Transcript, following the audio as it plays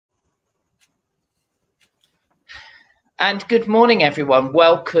And good morning, everyone.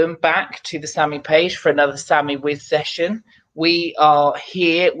 Welcome back to the Samee page for another Samee With session. We are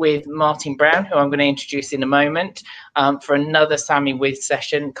here with Martyn Brown, who I'm going to introduce in a moment, for another Samee With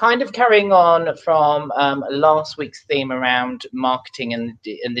session, kind of carrying on from last week's theme around marketing and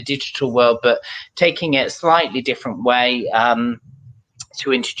the digital world, but taking it a slightly different way.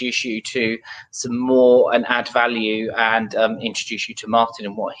 To introduce you to some more and add value and introduce you to Martyn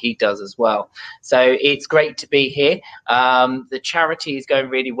and what he does as well. So it's great to be here. The charity is going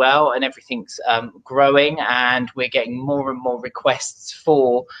really well and everything's growing, and we're getting more and more requests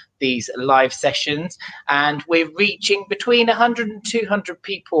for these live sessions, and we're reaching between 100 and 200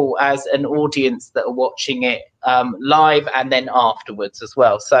 people as an audience that are watching it live and then afterwards as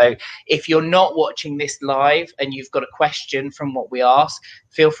well. So if you're not watching this live and you've got a question from what we ask,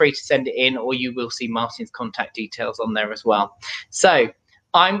 feel free to send it in, or you will see Martyn's contact details on there as well. So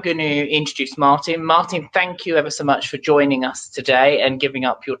I'm going to introduce Martyn. Martyn, thank you ever so much for joining us today and giving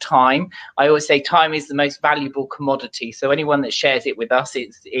up your time. I always say time is the most valuable commodity. So anyone that shares it with us,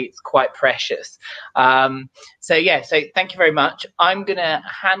 it's quite precious. So thank you very much. I'm going to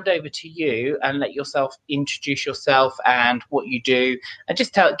hand over to you and let yourself introduce yourself and what you do, and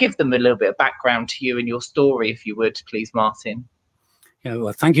just give them a little bit of background to you and your story, if you would, please, Martyn. Yeah,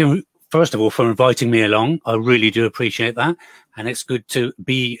 well, thank you, first of all, for inviting me along. I really do appreciate that. And it's good to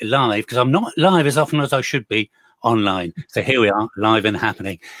be live, because I'm not live as often as I should be online. So here we are, live and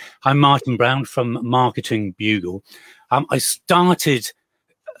happening. I'm Martyn Brown from Marketing Bugle. I started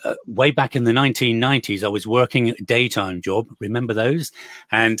way back in the 1990s. I was working a daytime job. Remember those?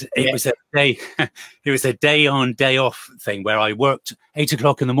 And it was a day, it was a day on, day off thing where I worked 8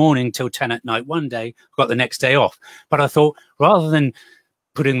 o'clock in the morning till 10 at night one day, got the next day off. But I thought, rather than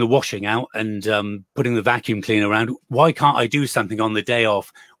putting the washing out and putting the vacuum cleaner around, why can't I do something on the day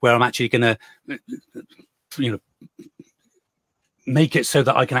off where I'm actually going to, make it so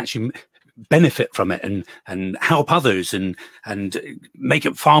that I can actually benefit from it and help others and make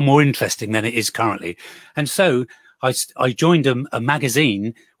it far more interesting than it is currently. And so I joined a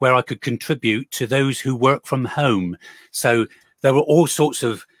magazine where I could contribute to those who work from home. So there were all sorts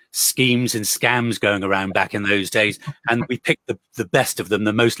of schemes and scams going around back in those days, and we picked the best of them,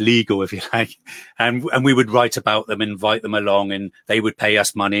 the most legal, if you like, and we would write about them, invite them along, and they would pay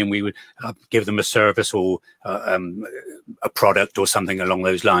us money, and we would give them a service or a product or something along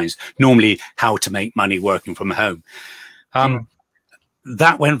those lines, normally how to make money working from home.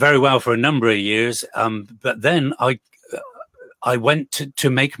 That went very well for a number of years, but then I went to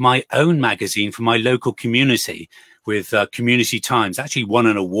make my own magazine for my local community with Community Times. Actually won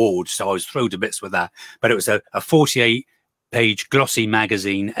an award, so I was thrilled to bits with that. But it was a 48-page glossy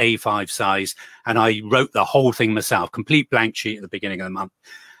magazine, A5 size, and I wrote the whole thing myself, complete blank sheet at the beginning of the month.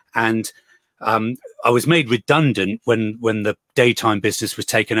 And I was made redundant when the daytime business was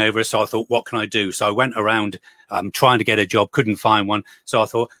taken over, so I thought, what can I do? So I went around trying to get a job, couldn't find one. So I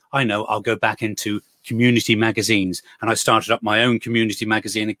thought, I know, I'll go back into community magazines. And I started up my own community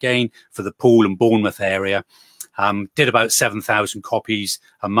magazine again for the Poole and Bournemouth area. Did about 7,000 copies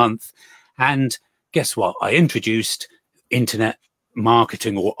a month. And guess what? I introduced internet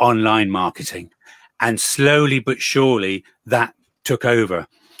marketing or online marketing. And slowly but surely that took over.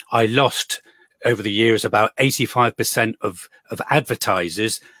 I lost over the years about 85% of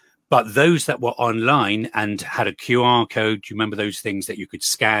advertisers. But those that were online and had a QR code, you remember those things that you could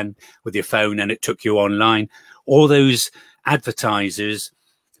scan with your phone and it took you online? All those advertisers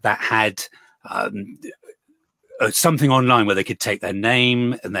that had something online where they could take their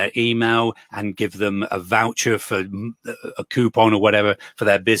name and their email and give them a voucher for a coupon or whatever for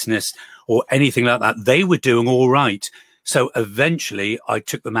their business or anything like that, they were doing all right. So eventually I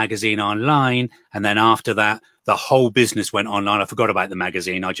took the magazine online, and then after that, the whole business went online. I forgot about the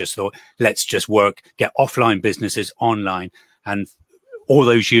magazine. I just thought, let's just get offline businesses online. And all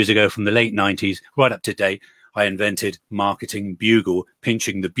those years ago, from the late 90s right up to date, I invented Marketing Bugle,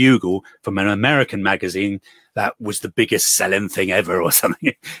 pinching the bugle from an American magazine that was the biggest selling thing ever or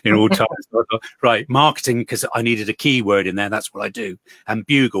something in all times. So I thought, right, marketing, because I needed a keyword in there. That's what I do. And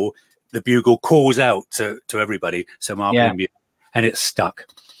bugle, the bugle calls out to everybody. So Marketing Bugle, and it's stuck.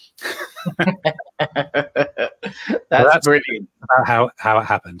 That's brilliant. How it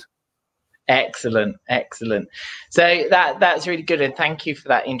happened. Excellent. So that's really good, and thank you for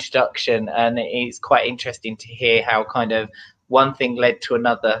that introduction. And it's quite interesting to hear how kind of one thing led to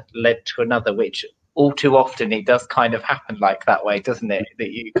another, which all too often it does kind of happen like that way, doesn't it?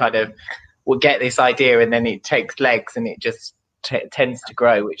 That you kind of will get this idea and then it takes legs and it just tends to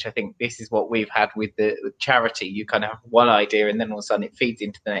grow, which I think this is what we've had with the charity. You kind of have one idea and then all of a sudden it feeds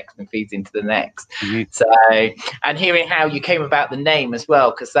into the next and feeds into the next. So, and hearing how you came about the name as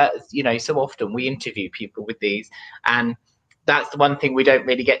well, because that's, you know, so often we interview people with these, and that's the one thing we don't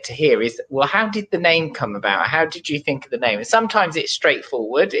really get to hear is, well, how did the name come about? How did you think of the name? And sometimes it's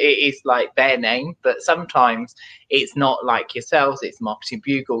straightforward. It is like their name, but sometimes it's not like yourselves. It's Marketing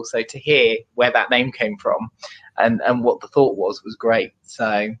Bugle. So to hear where that name came from and what the thought was great.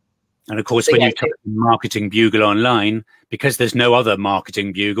 So, and of course, when you type Marketing Bugle online, because there's no other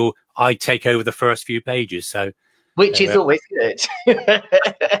Marketing Bugle, I take over the first few pages. So, which is always good.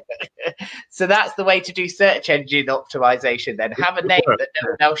 So that's the way to do search engine optimization then. Have a name that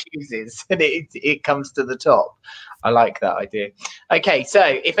no one else uses and it comes to the top. I like that idea. Okay, so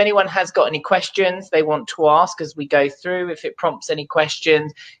if anyone has got any questions they want to ask as we go through, if it prompts any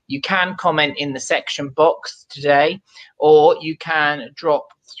questions, you can comment in the section box today, or you can drop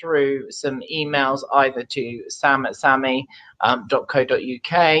through some emails either to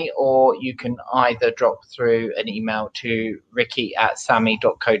sam@samee.co.uk, or you can either drop through an email to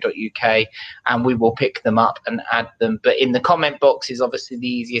ricky@samee.co.uk, and we will pick them up and add them. But in the comment box is obviously the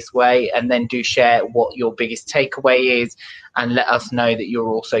easiest way, and then do share what your biggest takeaway is and let us know that you're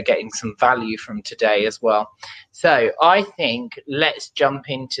also getting some value from today as well. So I think let's jump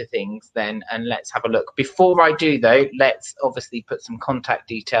into things then and let's have a look. Before I do though, let's obviously put some contact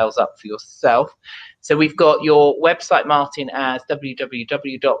details up for yourself. So we've got your website, Martyn, as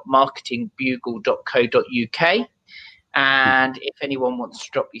www.marketingbugle.co.uk. And if anyone wants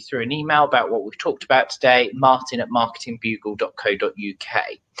to drop you through an email about what we've talked about today, martyn@marketingbugle.co.uk.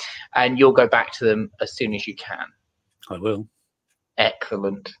 And you'll go back to them as soon as you can. I will.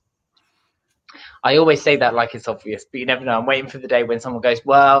 Excellent. I always say that like it's obvious, but you never know. I'm waiting for the day when someone goes,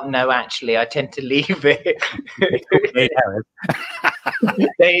 well, no, actually, I tend to leave it.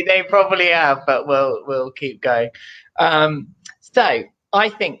 They probably have, but we'll keep going. So I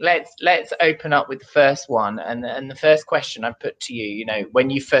think let's open up with the first one. And the first question I put to you, you know, when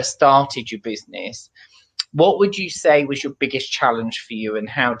you first started your business, what would you say was your biggest challenge for you and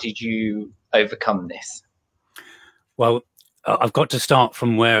how did you overcome this? Well, I've got to start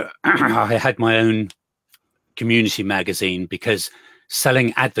from where I had my own community magazine, because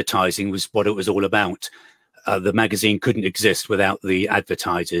selling advertising was what it was all about. The magazine couldn't exist without the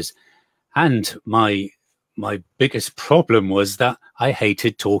advertisers. And my biggest problem was that I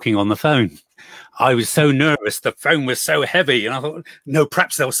hated talking on the phone. I was so nervous. The phone was so heavy. And I thought, no,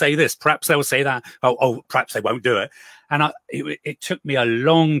 perhaps they'll say this, perhaps they'll say that. Oh, perhaps they won't do it. And it took me a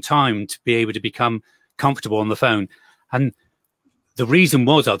long time to be able to become comfortable on the phone. And the reason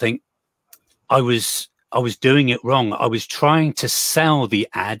was, I think I was doing it wrong. I was trying to sell the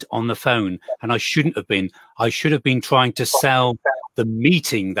ad on the phone, and I shouldn't have been. I should have been trying to sell the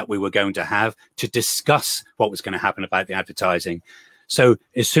meeting that we were going to have to discuss what was going to happen about the advertising. So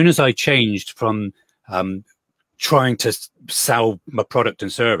as soon as I changed from trying to sell my product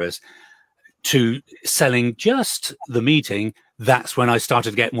and service to selling just the meeting, that's when I started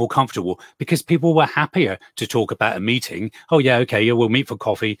to get more comfortable, because people were happier to talk about a meeting. Oh, yeah, okay, yeah, we'll meet for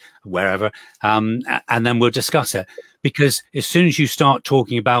coffee, wherever, and then we'll discuss it. Because as soon as you start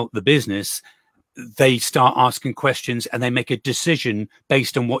talking about the business, they start asking questions and they make a decision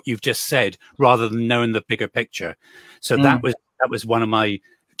based on what you've just said, rather than knowing the bigger picture. So that was one of my,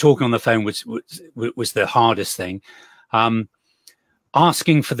 talking on the phone was the hardest thing.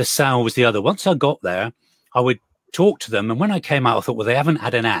 Asking for the sale was the other. Once I got there, I would talk to them, and when I came out, I thought, well, they haven't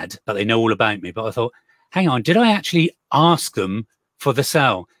had an ad, but they know all about me. But I thought, hang on, did I actually ask them for the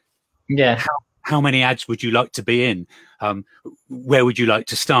sale? Yeah. How many ads would you like to be in? Where would you like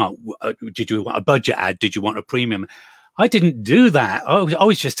to start? Did you want a budget ad? Did you want a premium? I didn't do that. I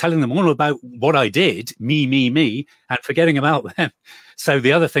was just telling them all about what I did, me, and forgetting about them. So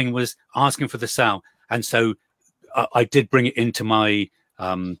the other thing was asking for the sale. And so I did bring it into my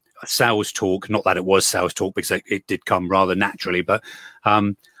sales talk. Not that it was sales talk, because it did come rather naturally. But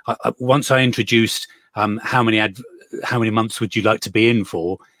once I introduced how many months would you like to be in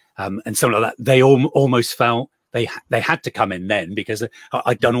for, and something like that, they almost felt they had to come in then, because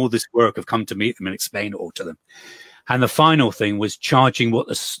I'd done all this work of come to meet them and explain it all to them. And the final thing was charging what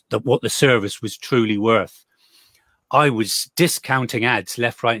the service was truly worth. I was discounting ads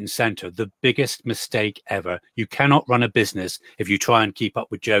left, right, and center. The biggest mistake ever. You cannot run a business if you try and keep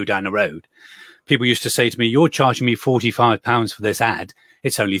up with Joe down the road. People used to say to me, you're charging me £45 for this ad.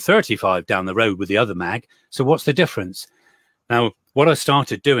 It's only 35 down the road with the other mag. So what's the difference? Now, what I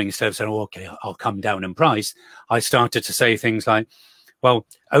started doing, instead of saying, oh, okay, I'll come down in price, I started to say things like, well,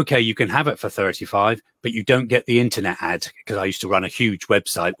 okay, you can have it for 35, but you don't get the internet ad, because I used to run a huge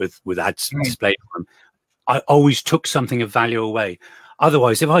website with ads displayed on them. I always took something of value away.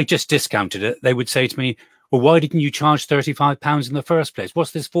 Otherwise, if I just discounted it, they would say to me, well, why didn't you charge £35 in the first place?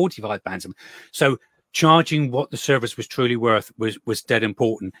 What's this £45? So charging what the service was truly worth was dead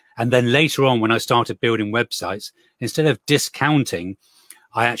important. And then later on, when I started building websites, instead of discounting,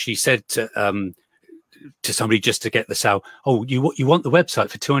 I actually said to somebody just to get the sale, oh, you want the website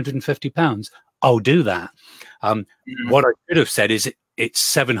for £250? I'll do that. What I could have said is it's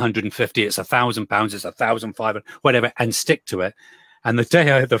 750, it's £1,000, it's 1,500, whatever, and stick to it. And the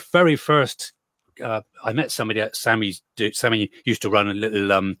day I had the very first, I met somebody at Samee used to run a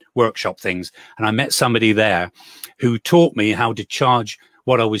little workshop things, and I met somebody there who taught me how to charge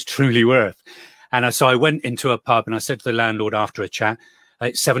what I was truly worth. And so I went into a pub and I said to the landlord after a chat,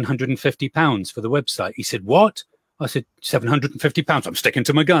 it's £750 for the website. He said, what? I said, £750. I'm sticking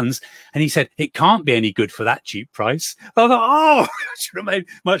to my guns. And he said, it can't be any good for that cheap price. I thought, oh, I should have made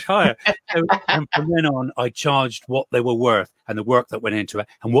much higher. And from then on, I charged what they were worth and the work that went into it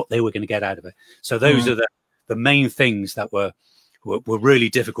and what they were going to get out of it. So those are the main things that were really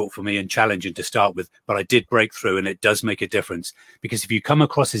difficult for me and challenging to start with. But I did break through, and it does make a difference, because if you come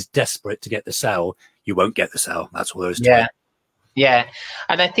across as desperate to get the sale, you won't get the sale. That's all there is to it. Yeah.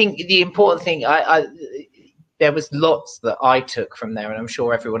 And I think the important thing, there was lots that I took from there, and I'm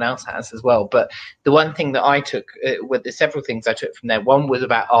sure everyone else has as well. But the one thing that I took, the several things I took from there, one was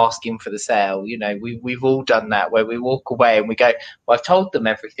about asking for the sale. You know, we've all done that, where we walk away and we go, well, I've told them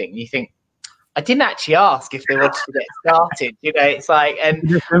everything. And you think, I didn't actually ask if they wanted to get started. You know, it's like,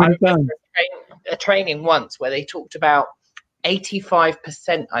 and I remember a training once where they talked about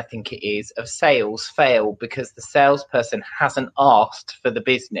 85%, I think it is, of sales fail because the salesperson hasn't asked for the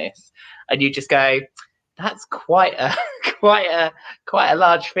business. And you just go, that's quite a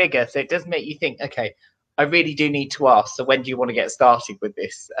large figure. So it does make you think, okay, I really do need to ask. So when do you want to get started with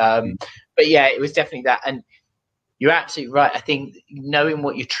this? But yeah, it was definitely that. And you're absolutely right. I think knowing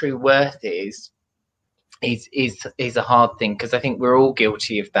what your true worth is a hard thing, because I think we're all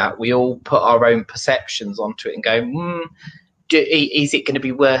guilty of that. We all put our own perceptions onto it and go, is it going to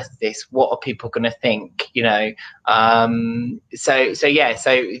be worth this? What are people going to think? You know, so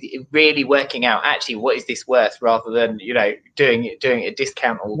really working out actually what is this worth, rather than, you know, doing a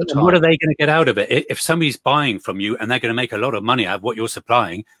discount all the time. What are they going to get out of it? If somebody's buying from you and they're going to make a lot of money out of what you're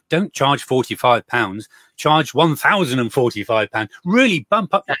supplying, don't charge £45. Charge £1,045. Really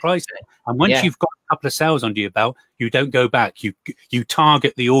bump up the price. And once you've got a couple of sales under your belt, you don't go back. You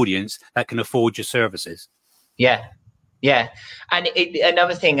target the audience that can afford your services. Yeah. And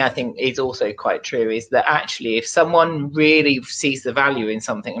another thing I think is also quite true is that actually, if someone really sees the value in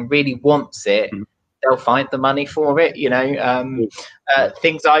something and really wants it, they'll find the money for it. You know,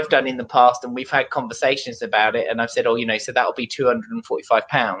 things I've done in the past, and we've had conversations about it, and I've said, oh, you know, so that'll be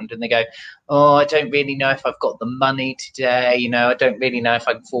 £245. And they go, oh, I don't really know if I've got the money today. You know, I don't really know if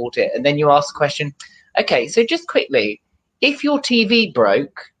I can afford it. And then you ask the question, okay, so just quickly, if your TV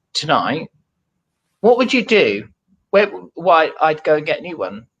broke tonight, what would you do? Why I'd go and get a new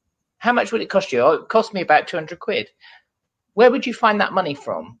one. How much would it cost you? Oh, it cost me about 200 quid. Where would you find that money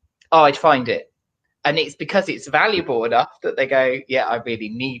from? Oh, I'd find it. And it's because it's valuable enough that they go, yeah, I really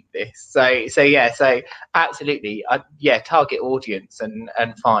need this. So absolutely. Target audience and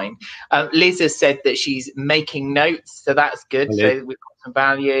fine. Liz has said that she's making notes, so that's good. Hello. So we've got some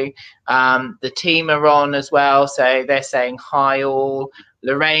value. The team are on as well. So they're saying hi all.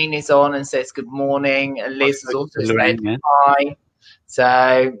 Lorraine is on and says good morning. And Liz has also said hi.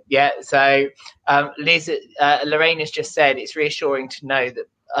 So Lorraine has just said it's reassuring to know that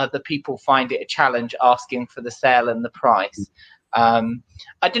other people find it a challenge asking for the sale and the price. I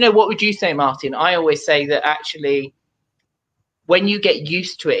don't know, what would you say, Martyn? I always say that actually when you get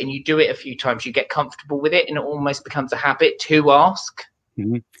used to it and you do it a few times, you get comfortable with it and it almost becomes a habit to ask.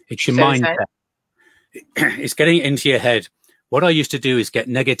 It's your mindset. It's getting it into your head. What I used to do is get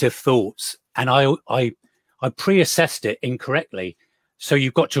negative thoughts, and I pre-assessed it incorrectly. So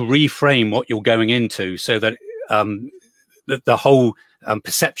you've got to reframe what you're going into, so that the whole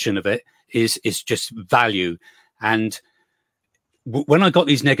perception of it is just value. And when I got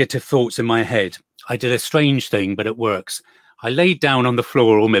these negative thoughts in my head, I did a strange thing, but it works. I laid down on the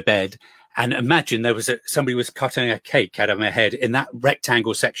floor on my bed and imagine there was somebody was cutting a cake out of my head in that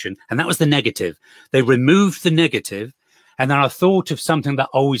rectangle section, and that was the negative. They removed the negative. And then I thought of something that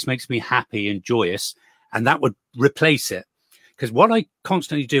always makes me happy and joyous, and that would replace it. Because what I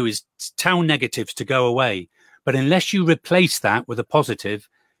constantly do is tell negatives to go away. But unless you replace that with a positive,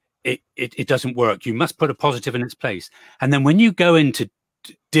 it doesn't work. You must put a positive in its place. And then when you go into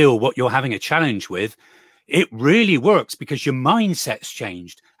deal what you're having a challenge with, it really works because your mindset's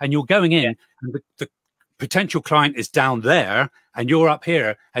changed and you're going in and the potential client is down there and you're up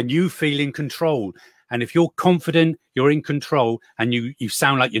here and you feel in control. And if you're confident, you're in control, and you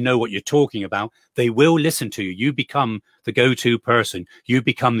sound like you know what you're talking about, they will listen to you. You become the go-to person. You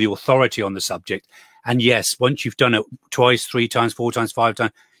become the authority on the subject. And yes, once you've done it twice, 3 times, 4 times, 5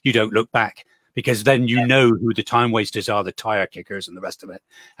 times, you don't look back, because then you know who the time wasters are, the tire kickers and the rest of it.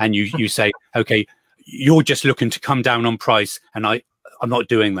 And you say, okay, you're just looking to come down on price, and I'm not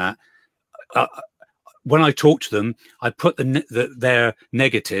doing that. When I talk to them, I put their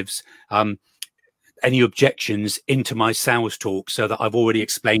negatives, any objections, into my sales talk, so that I've already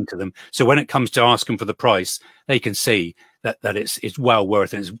explained to them. So when it comes to asking for the price, they can see that it's well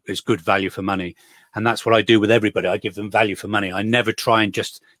worth it. It's good value for money. And that's what I do with everybody. I give them value for money. I never try and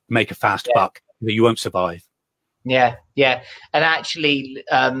just make a fast buck. You won't survive. Yeah. And actually,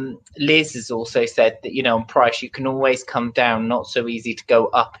 Liz has also said that, you know, on price, you can always come down, not so easy to go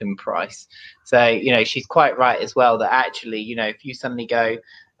up in price. So, you know, she's quite right as well, that actually, you know, if you suddenly go,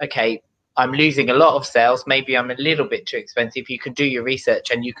 okay, I'm losing a lot of sales, maybe I'm a little bit too expensive, you can do your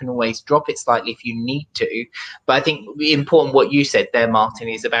research and you can always drop it slightly if you need to. But I think important what you said there, Martyn,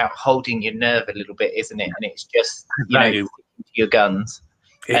 is about holding your nerve a little bit, isn't it? And it's just, you know, sticking to your guns.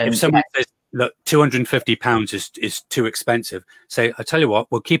 If someone says, look, £250 is too expensive, say, I tell you what,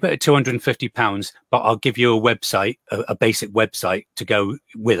 we'll keep it at £250, but I'll give you a website, a basic website to go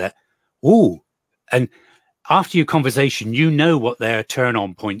with it. Ooh, and after your conversation, you know what their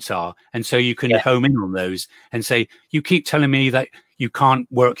turn-on points are. And so you can home in on those and say, you keep telling me that you can't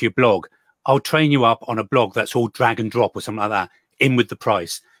work your blog. I'll train you up on a blog that's all drag and drop or something like that, in with the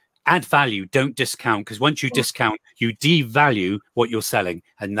price. Add value, don't discount, because once you discount, you devalue what you're selling.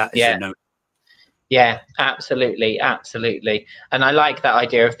 And that is a no. Yeah, absolutely. And I like that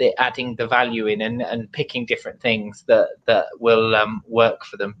idea of adding the value in and picking different things that will work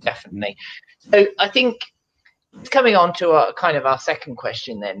for them, definitely. So I think, coming on to our second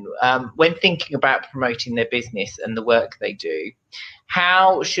question then, when thinking about promoting their business and the work they do,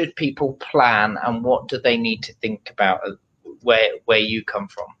 how should people plan, and what do they need to think about where you come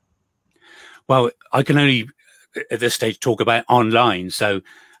from? Well, I can only at this stage talk about online. So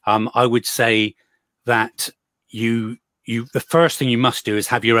I would say that the first thing you must do is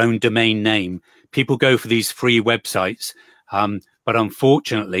have your own domain name. People go for these free websites, but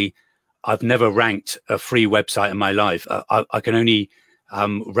unfortunately, I've never ranked a free website in my life. I can only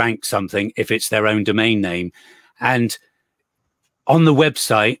rank something if it's their own domain name. And on the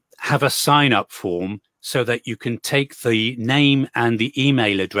website, have a sign-up form so that you can take the name and the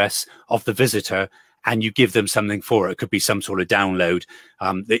email address of the visitor and you give them something for it. It could be some sort of download.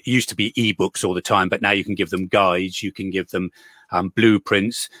 It used to be ebooks all the time, but now you can give them guides, you can give them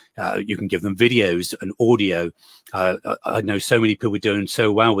blueprints, you can give them videos and audio. I know so many people doing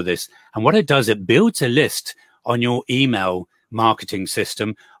so well with this. And what it does, it builds a list on your email marketing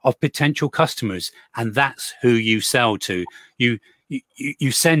system of potential customers, and that's who you sell to. You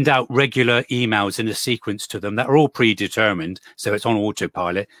send out regular emails in a sequence to them that are all predetermined, so it's on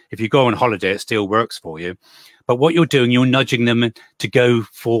autopilot. If you go on holiday, it still works for you. But what you're doing, you're nudging them to go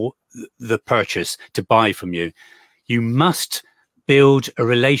for the purchase, to buy from you. You must build a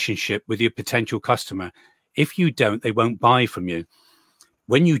relationship with your potential customer. If you don't, they won't buy from you.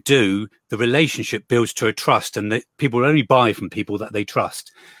 When you do, the relationship builds to a trust, and people will only buy from people that they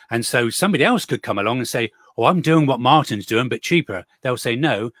trust. And so somebody else could come along and say, oh, I'm doing what Martyn's doing, but cheaper. They'll say,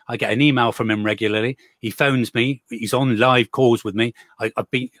 no, I get an email from him regularly. He phones me. He's on live calls with me.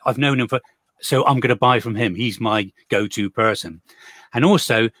 I've known him so I'm going to buy from him. He's my go-to person. And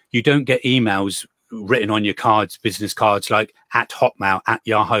also, you don't get emails written on your cards, business cards, like at Hotmail, at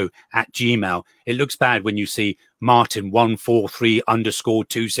Yahoo, at Gmail. It looks bad when you see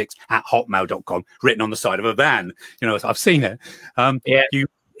Martyn143_26 at hotmail.com written on the side of a van. You know, I've seen it.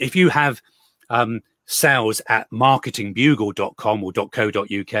 If you have sales at marketingbugle.com or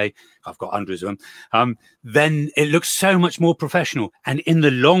 .co.uk, I've got hundreds of them, then it looks so much more professional. And in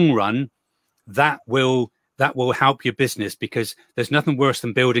the long run, that will help your business, because there's nothing worse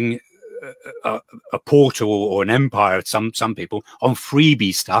than building a portal or an empire, some people, on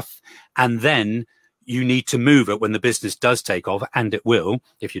freebie stuff, and then you need to move it when the business does take off, and it will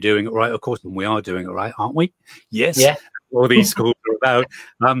if you're doing it right, of course. And we are doing it right, aren't we? Yes. Yeah. All these schools are about.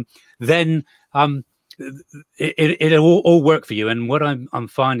 Then it'll all work for you. And what I'm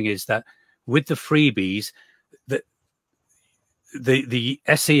finding is that with the freebies, the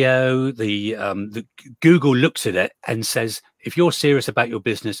SEO, the Google looks at it and says, if you're serious about your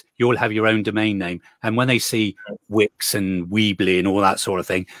business, you'll have your own domain name. And when they see Wix and Weebly and all that sort of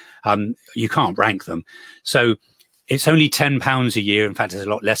thing, you can't rank them. So it's only £10 a year. In fact, it's a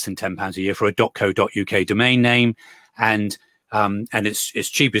lot less than £10 a year for a .co.uk domain name. And it's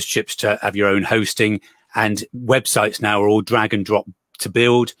cheap as chips to have your own hosting. And websites now are all drag and drop to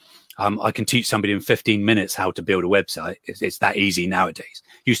build. I can teach somebody in 15 minutes how to build a website. It's that easy nowadays.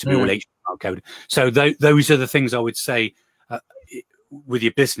 Used to be all HTML code. So those are the things I would say with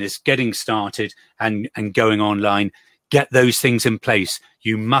your business, getting started and going online. Get those things in place.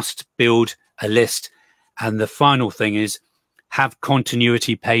 You must build a list. And the final thing is have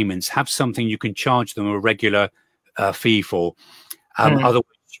continuity payments. Have something you can charge them a regular fee for.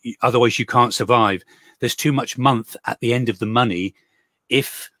 Otherwise, you can't survive. There's too much month at the end of the money.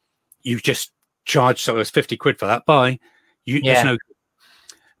 If you just charge, so it's 50 quid for that, bye. There's no.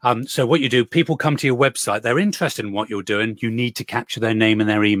 So what you do, people come to your website, they're interested in what you're doing. You need to capture their name and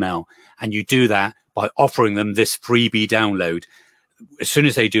their email. And you do that by offering them this freebie download. As soon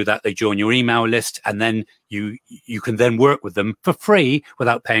as they do that, they join your email list, and then you can then work with them for free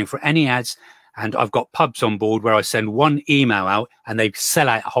without paying for any ads. And I've got pubs on board where I send one email out and they sell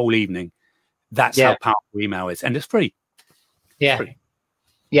out a whole evening. That's how powerful email is. And it's free. Yeah. It's free.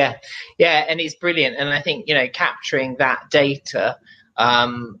 Yeah. And it's brilliant. And I think, capturing that data,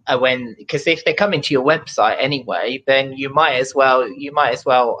 because if they come into your website anyway, then you might as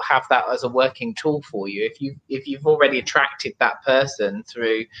well have that as a working tool for you. If you've already attracted that person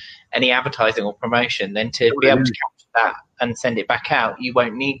through any advertising or promotion, then to be able to capture that and send it back out, you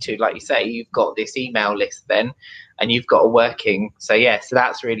won't need to, like you say, you've got this email list then, and you've got a working. So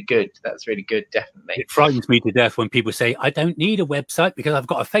that's really good. That's really good, definitely. It frightens me to death when people say, I don't need a website because I've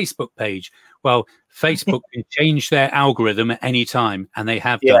got a Facebook page. Well, Facebook can change their algorithm at any time, and they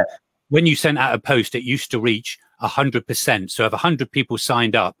have done. When you sent out a post, it used to reach 100%. So if 100 people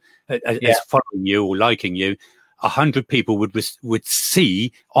signed up as following you or liking you, 100 people would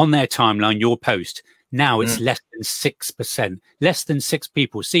see on their timeline your post. Now it's less than 6%. Less than 6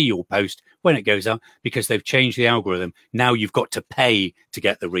 people see your post when it goes up because they've changed the algorithm. Now you've got to pay to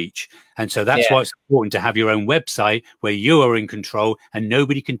get the reach. And so that's why it's important to have your own website where you are in control and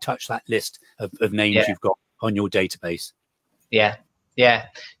nobody can touch that list of names you've got on your database. Yeah.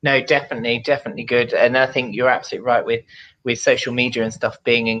 No, definitely good. And I think you're absolutely right with social media and stuff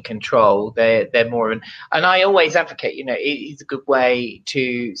being in control. They're more and I always advocate, it is a good way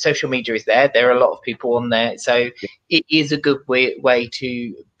to, social media is there are a lot of people on there, so it is a good way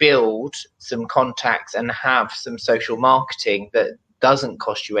to build some contacts and have some social marketing that doesn't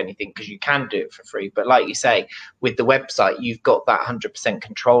cost you anything, because you can do it for free. But like you say, with the website, you've got that 100%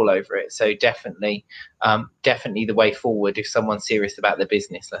 control over it. So definitely the way forward if someone's serious about their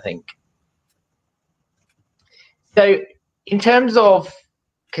business, I think. So in terms of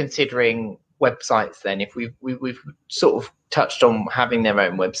considering websites, then, if we've sort of touched on having their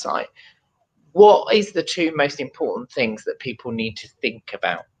own website, what is the 2 most important things that people need to think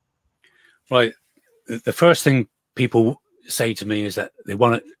about? Right. The first thing people say to me is that they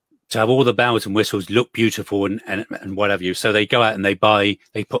want to have all the bells and whistles, look beautiful and what have you. So they go out and they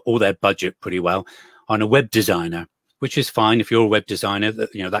put all their budget pretty well on a web designer, which is fine. If you're a web designer,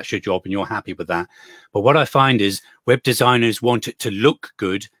 that's your job and you're happy with that. But what I find is web designers want it to look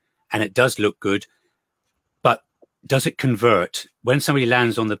good, and it does look good, but does it convert? When somebody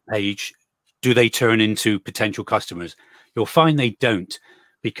lands on the page, do they turn into potential customers? You'll find they don't,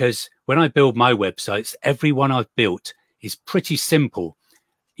 because when I build my websites, every one I've built is pretty simple.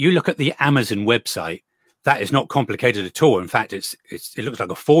 You look at the Amazon website, that is not complicated at all. In fact, it looks like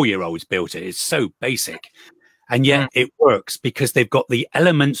a 4-year-old's built it. It's so basic. And yet it works because they've got the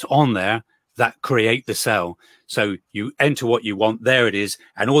elements on there that create the sell. So you enter what you want, there it is.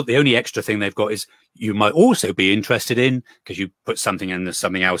 And the only extra thing they've got is you might also be interested in, because you put something and there's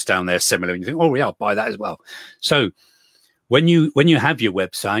something else down there similar, and you think, oh yeah, I'll buy that as well. So when you have your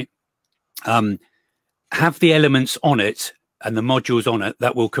website, have the elements on it and the modules on it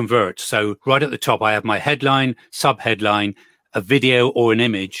that will convert. So right at the top, I have my headline, sub-headline, a video or an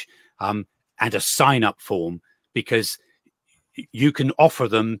image, and a sign-up form, because you can offer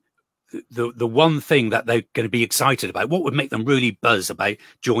them the one thing that they're going to be excited about. What would make them really buzz about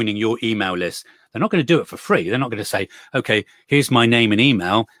joining your email list? They're not going to do it for free. They're not going to say, okay, here's my name and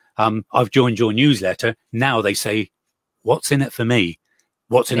email. I've joined your newsletter. Now they say, what's in it for me?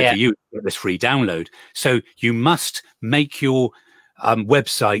 What's in it for you? Get this free download. So you must make your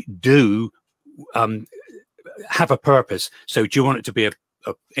website have a purpose. So do you want it to be a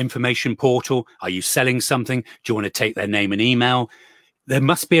information portal? Are you selling something? Do you want to take their name and email? There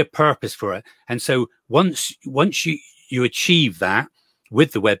must be a purpose for it. And so once you achieve that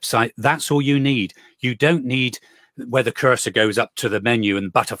with the website, that's all you need. You don't need where the cursor goes up to the menu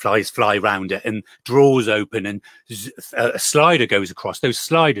and butterflies fly around it and drawers open and a slider goes across. Those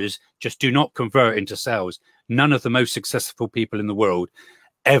sliders just do not convert into sales. None of the most successful people in the world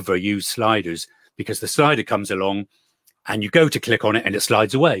ever use sliders, because the slider comes along and you go to click on it and it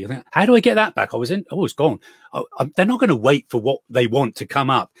slides away. You think, how do I get that back? It's gone. They're not going to wait for what they want to come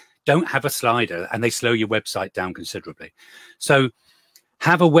up. Don't have a slider, and they slow your website down considerably. So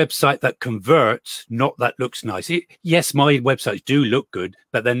have a website that converts, not that looks nice. Yes, my websites do look good,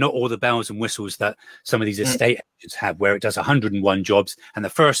 but they're not all the bells and whistles that some of these estate agents have, where it does 101 jobs. And the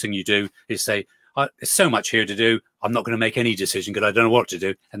first thing you do is say, there's so much here to do, I'm not going to make any decision because I don't know what to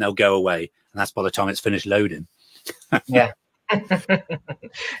do. And they'll go away. And that's by the time it's finished loading. Yeah.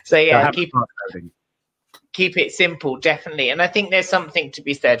 So yeah, keep it simple, definitely. And I think there's something to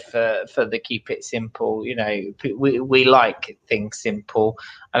be said for the keep it simple. You know, we like things simple.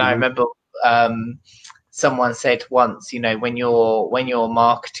 And I remember someone said once, you know, when you're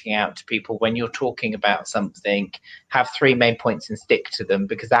marketing out to people, when you're talking about something, have 3 main points and stick to them,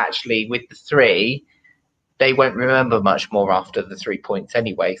 because actually with the 3, they won't remember much more after the 3 points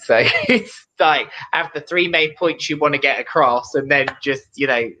anyway. So it's like, have the 3 main points you want to get across, and then just, you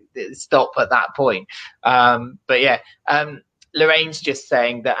know, stop at that point. But yeah, Lorraine's just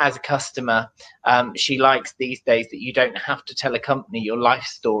saying that as a customer, she likes these days that you don't have to tell a company your life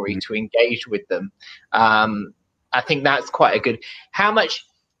story to engage with them. I think that's quite a good. How much,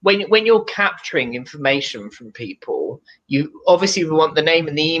 when you're capturing information from people, you obviously want the name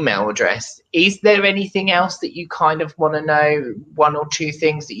and the email address. Is there anything else that you kind of want to know, 1 or 2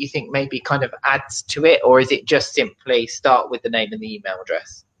 things that you think maybe kind of adds to it, or is it just simply start with the name and the email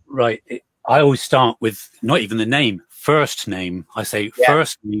address? Right. I always start with not even the name, first name. I say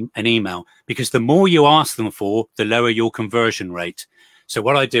first name and email, because the more you ask them for, the lower your conversion rate. So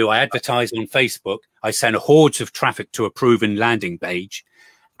what I do, I advertise on Facebook. I send hordes of traffic to a proven landing page,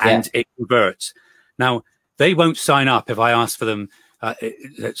 and it converts. Now, they won't sign up if I ask for them,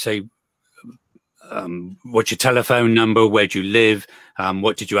 let's say, what's your telephone number? Where do you live?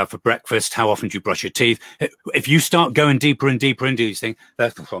 What did you have for breakfast? How often do you brush your teeth? If you start going deeper and deeper into these things,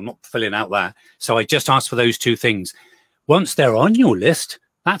 I'm not filling out that. So I just ask for those 2 things. Once they're on your list,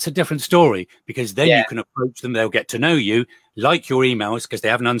 that's a different story, because then you can approach them. They'll get to know you, like your emails, because they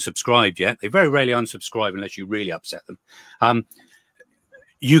haven't unsubscribed yet. They very rarely unsubscribe unless you really upset them.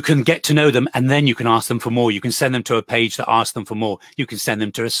 You can get to know them, and then you can ask them for more. You can send them to a page that asks them for more. You can send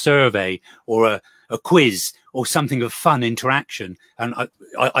them to a survey or a quiz or something of fun interaction. And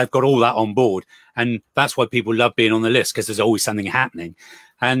I've got all that on board. And that's why people love being on the list, because there's always something happening.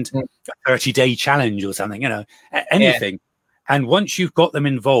 And a 30-day challenge or something, you know, anything. Yeah. And once you've got them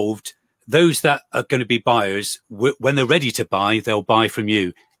involved, those that are going to be buyers, when they're ready to buy, they'll buy from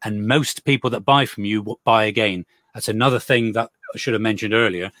you. And most people that buy from you will buy again. That's another thing that I should have mentioned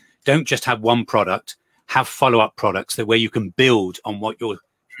earlier. Don't just have one product, have follow-up products that where you can build on what you're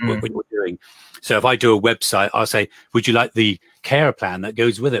doing. So if I do a website, I'll say, would you like the care plan that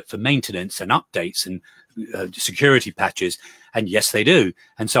goes with it for maintenance and updates and security patches? And yes, they do.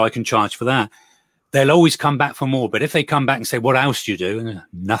 And so I can charge for that. They'll always come back for more. But if they come back and say, what else do you do? And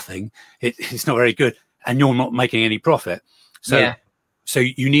nothing, it's not very good. And you're not making any profit. So, so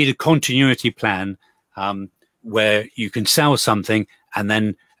you need a continuity plan, where you can sell something and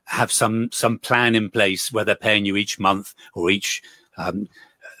then have some plan in place where they're paying you each month or each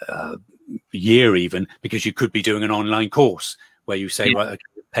year even, because you could be doing an online course where you say, right, okay,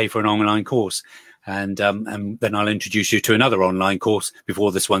 pay for an online course. And then I'll introduce you to another online course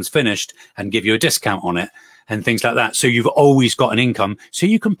before this one's finished and give you a discount on it and things like that. So you've always got an income, so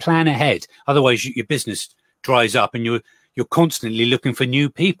you can plan ahead. Otherwise your business dries up and you're constantly looking for new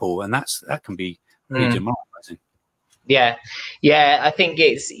people. And that can be really demoralizing. Yeah, I think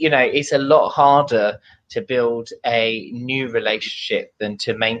it's, you know, it's a lot harder to build a new relationship than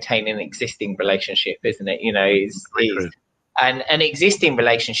to maintain an existing relationship, isn't it? You know, and existing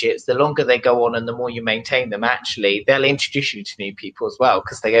relationships, the longer they go on and the more you maintain them, actually they'll introduce you to new people as well,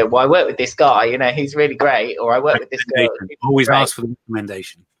 because they go, well, I work with this guy, you know, he's really great, or I work with this girl. Always ask for the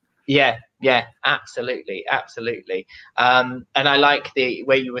recommendation. Yeah, absolutely. And I like the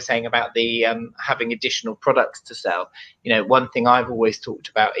way you were saying about the having additional products to sell. You know, one thing I've always talked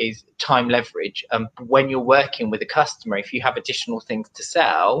about is time leverage. When you're working with a customer, if you have additional things to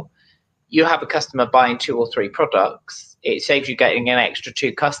sell, you have a customer buying 2 or 3 products, it saves you getting an extra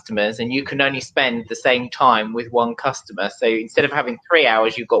 2 customers, and you can only spend the same time with 1 customer. So instead of having 3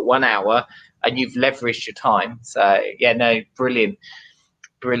 hours, you've got 1 hour and you've leveraged your time. So yeah, no, brilliant.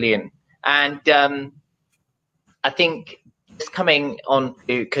 And I think it's coming on to,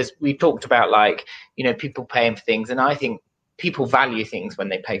 because we talked about, like, you know, people paying for things, and I think people value things when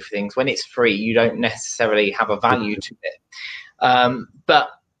they pay for things. When it's free, you don't necessarily have a value to it. But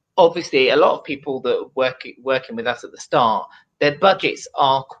obviously, a lot of people that are working with us at the start, their budgets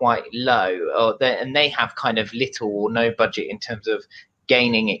are quite low, and they have kind of little or no budget in terms of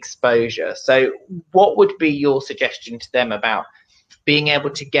gaining exposure. So what would be your suggestion to them about being able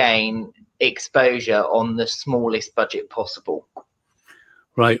to gain exposure on the smallest budget possible?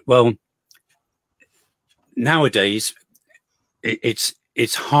 Right. Well, nowadays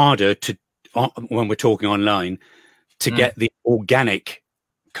it's harder to, when we're talking online, to get the organic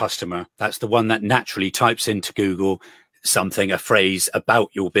customer. That's the one that naturally types into Google something, a phrase about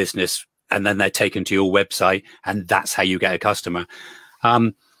your business, and then they're taken to your website, and that's how you get a customer.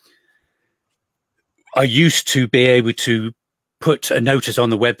 I used to be able to put a notice on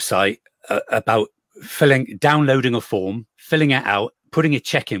the website about downloading a form, filling it out, putting a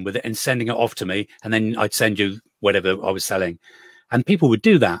check in with it, and sending it off to me, and then I'd send you whatever I was selling. And people would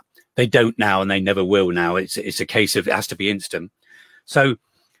do that. They don't now, and they never will now. It's a case of it has to be instant. So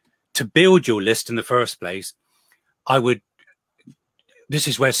to build your list in the first place, this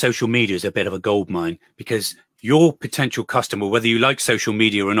is where social media is a bit of a goldmine, because your potential customer, whether you like social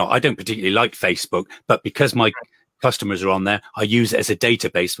media or not, I don't particularly like Facebook, but because my customers are on there, I use it as a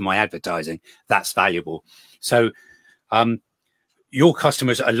database for my advertising. That's valuable. So your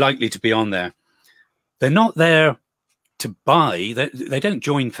customers are likely to be on there. They're not there to buy. They don't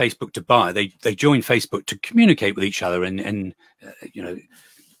join Facebook to buy. They join Facebook to communicate with each other and you know,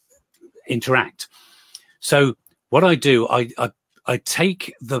 interact. So what I do, I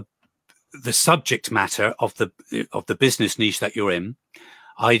take the subject matter of the business niche that you're in.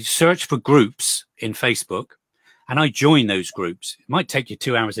 I search for groups in Facebook, and I join those groups. It might take you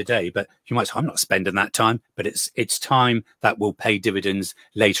 2 hours a day, but you might say, I'm not spending that time, but it's time that will pay dividends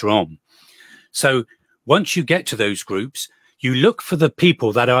later on. So once you get to those groups, you look for the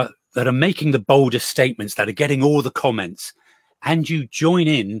people that are making the boldest statements, that are getting all the comments, and you join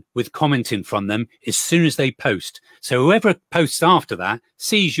in with commenting from them as soon as they post. So whoever posts after that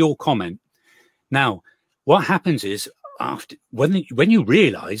sees your comment. Now, what happens is, when they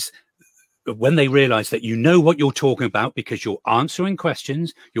realize that you know what you're talking about, because you're answering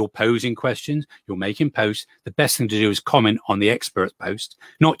questions, you're posing questions, you're making posts, the best thing to do is comment on the expert post,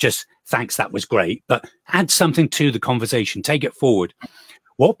 not just thanks, that was great, but add something to the conversation, take it forward.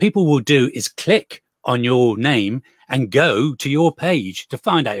 What people will do is click on your name and go to your page to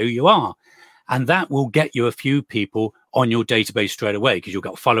find out who you are. And that will get you a few people on your database straight away, because you've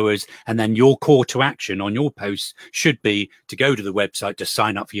got followers. And then your call to action on your posts should be to go to the website to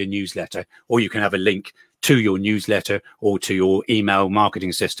sign up for your newsletter, or you can have a link to your newsletter or to your email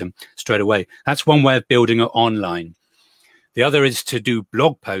marketing system straight away. That's one way of building it online. The other is to do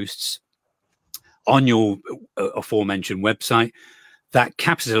blog posts on your aforementioned website that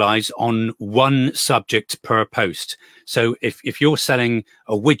capitalize on one subject per post. So if you're selling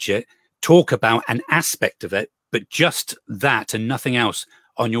a widget, talk about an aspect of it, but just that and nothing else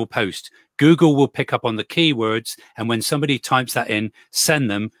on your post. Google will pick up on the keywords, and when somebody types that in, send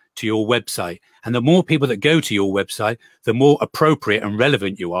them to your website. And the more people that go to your website, the more appropriate and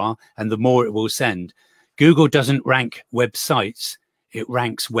relevant you are, and the more it will send. Google doesn't rank websites, it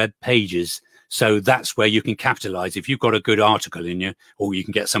ranks web pages. So that's where you can capitalize. If you've got a good article in you, or you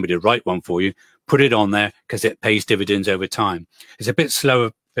can get somebody to write one for you, put it on there, because it pays dividends over time. It's a bit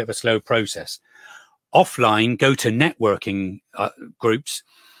slower, bit of a slow process. Offline, go to networking groups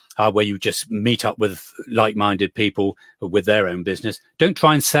where you just meet up with like-minded people with their own business. Don't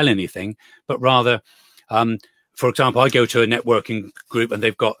try and sell anything, but rather, for example, I go to a networking group and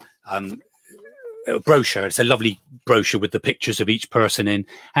they've got a brochure. It's a lovely brochure with the pictures of each person in,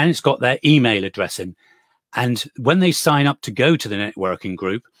 and it's got their email address in. And when they sign up to go to the networking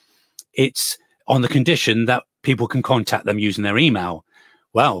group, it's on the condition that people can contact them using their email.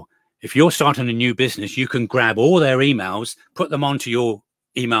 Well, if you're starting a new business, you can grab all their emails, put them onto your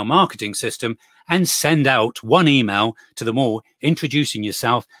email marketing system, and send out one email to them all, introducing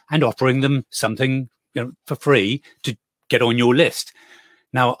yourself and offering them something, you know, for free to get on your list.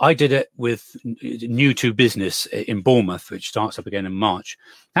 Now, I did it with New to Business in Bournemouth, which starts up again in March.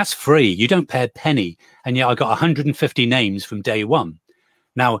 That's free. You don't pay a penny. And yet I got 150 names from day one.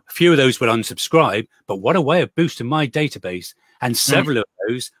 Now, a few of those will unsubscribe, but what a way of boosting my database. And several of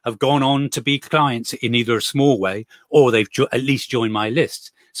those have gone on to be clients in either a small way, or they've at least joined my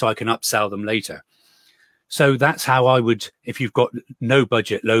list, so I can upsell them later. So that's how I would, if you've got no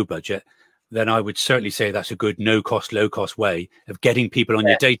budget, low budget, then I would certainly say that's a good no-cost, low-cost way of getting people on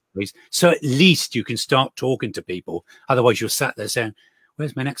your database. So at least you can start talking to people. Otherwise, you're sat there saying,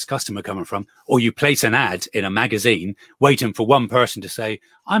 where's my next customer coming from? Or you place an ad in a magazine waiting for one person to say,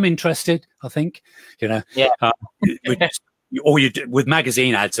 I'm interested, I think, you know. With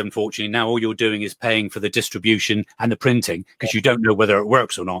magazine ads, unfortunately, now all you're doing is paying for the distribution and the printing, because you don't know whether it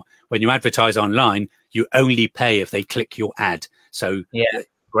works or not. When you advertise online, you only pay if they click your ad. So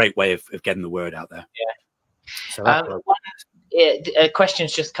great way of getting the word out there. So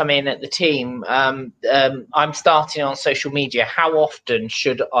questions just come in at the team. I'm starting on social media. How often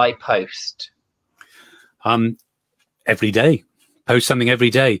should I post? Every day. Post something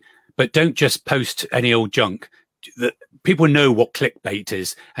every day, but don't just post any old junk. People know what clickbait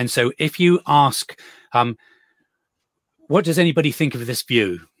is, and so if you ask, what does anybody think of this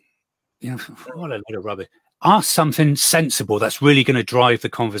view? You know, what a load of rubbish. Ask something sensible that's really going to drive the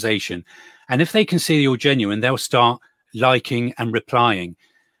conversation, and if they can see you're genuine, they'll start liking and replying.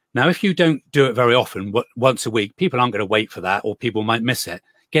 Now, if you don't do it very often, once a week, people aren't going to wait for that, or people might miss it.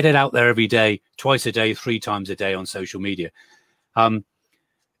 Get it out there every day, twice a day, 3 times a day on social media.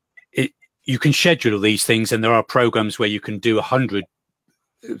 You can schedule these things, and there are programs where you can do 100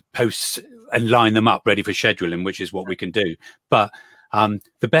 posts and line them up ready for scheduling, which is what we can do. But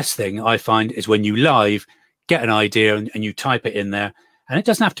the best thing I find is when you live, get an idea and you type it in there, and it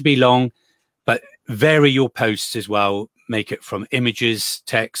doesn't have to be long, but vary your posts as well. Make it from images,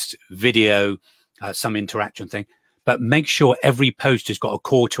 text, video, some interaction thing, but make sure every post has got a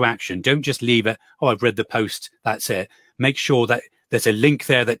call to action. Don't just leave it, oh, I've read the post, that's it. Make sure that there's a link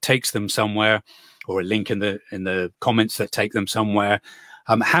there that takes them somewhere, or a link in the comments that take them somewhere.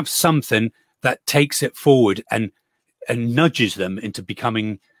 Have something that takes it forward and nudges them into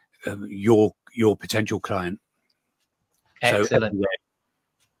becoming your potential client. Excellent.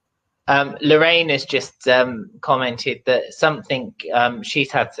 Lorraine has just commented that something she's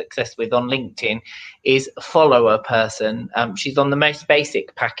had success with on LinkedIn is follow a person. She's on the most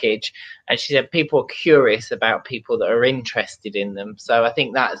basic package, and she said people are curious about people that are interested in them. So I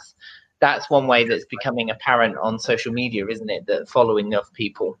think that's one way that's becoming apparent on social media, isn't it? That following of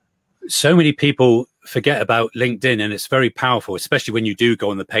people. So many people forget about LinkedIn, and it's very powerful, especially when you do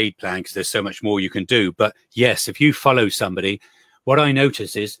go on the paid plan, because there's so much more you can do. But yes, if you follow somebody, what I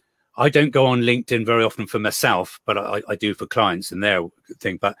notice is, I don't go on LinkedIn very often for myself, but I do for clients and their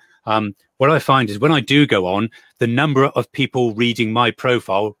thing. But what I find is when I do go on, the number of people reading my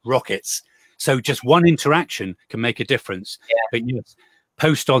profile rockets. So just one interaction can make a difference. But yes,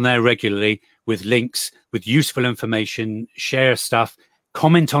 post on there regularly with links, with useful information, share stuff,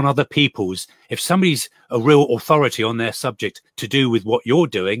 comment on other people's. If somebody's a real authority on their subject to do with what you're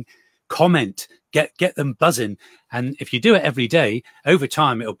doing, comment, get them buzzing. And if you do it every day, over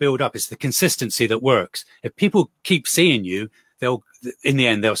time, it'll build up. It's the consistency that works. If people keep seeing you, in the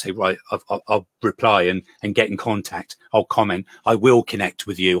end, they'll say, right, I'll reply and get in contact. I'll comment. I will connect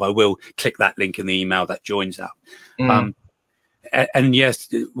with you. I will click that link in the email that joins that. And yes,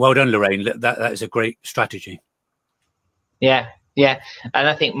 well done, Lorraine. That is a great strategy. Yeah, and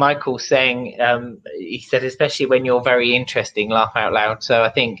I think Michael's saying, he said, especially when you're very interesting, laugh out loud. So I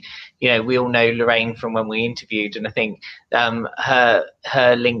think, you know, we all know Lorraine from when we interviewed, and I think her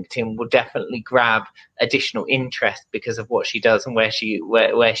LinkedIn will definitely grab additional interest because of what she does and where she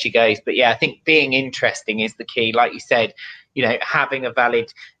goes. But yeah, I think being interesting is the key. Like you said, you know, having a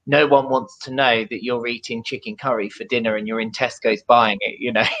valid, no one wants to know that you're eating chicken curry for dinner and you're in Tesco's buying it,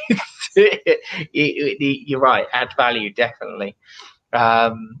 you know. You're right, add value, definitely.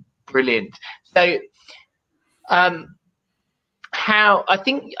 Brilliant. So how I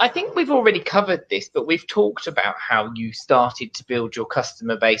think we've already covered this, but we've talked about how you started to build your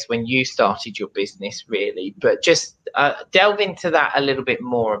customer base when you started your business, really. But just delve into that a little bit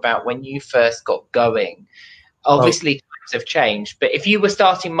more about when you first got going. Obviously, times have changed, but if you were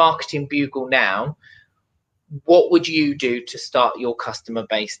starting Marketing Bugle now, what would you do to start your customer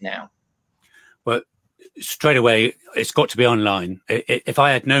base now? Well, straight away, it's got to be online. If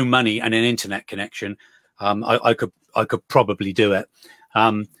I had no money and an internet connection, I could probably do it.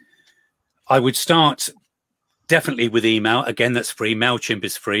 I would start definitely with email. Again, that's free. MailChimp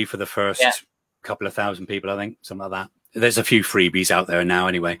is free for the first couple of thousand people, I think, something like that. There's a few freebies out there now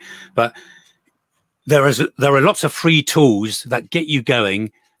anyway. But there are lots of free tools that get you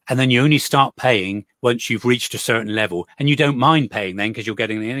going, and then you only start paying once you've reached a certain level, and you don't mind paying then because you're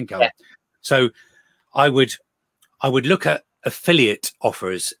getting the income. So I would look at affiliate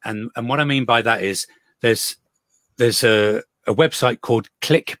offers, and what I mean by that is there's a website called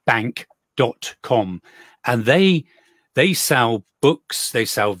clickbank.com, and they they sell books, they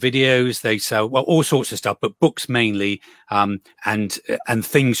sell videos, they sell, well, all sorts of stuff, but books mainly, and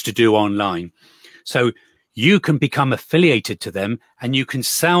things to do online. So you can become affiliated to them and you can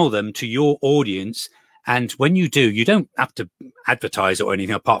sell them to your audience. And when you do, you don't have to advertise or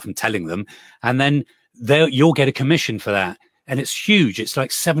anything apart from telling them. And then you'll get a commission for that. And it's huge. It's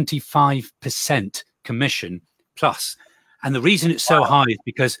like 75% commission plus. And the reason it's so high is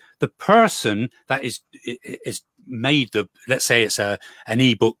because the person that is made the, let's say it's an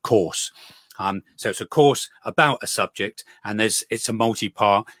ebook course. So it's a course about a subject, and it's a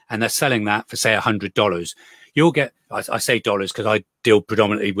multi-part, and they're selling that for, say, $100. You'll get, I say dollars because I deal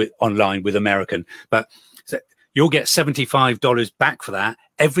predominantly online with American, but you'll get $75 back for that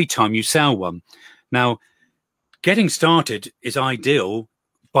every time you sell one. Now, getting started is ideal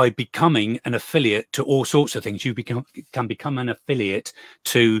by becoming an affiliate to all sorts of things. You can become an affiliate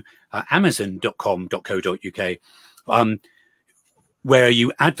to amazon.com.co.uk, where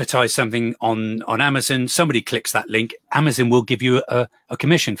you advertise something on Amazon. Somebody clicks that link, Amazon will give you a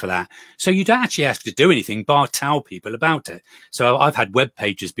commission for that. So you don't actually have to do anything bar tell people about it. So I've had web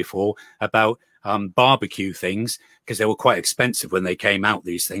pages before about barbecue things, because they were quite expensive when they came out,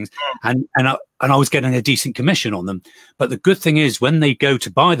 these things, and I was getting a decent commission on them. But the good thing is, when they go to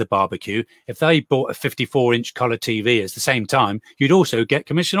buy the barbecue, if they bought a 54-inch color TV at the same time, you'd also get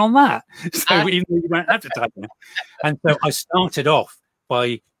commission on that. So even though you weren't advertising it. And so I started off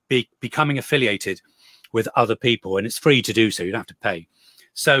by becoming affiliated with other people, and it's free to do so. You don't have to pay.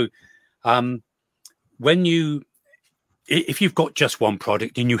 So if you've got just one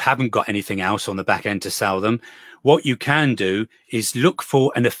product and you haven't got anything else on the back end to sell them, what you can do is look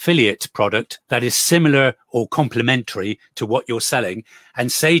for an affiliate product that is similar or complementary to what you're selling,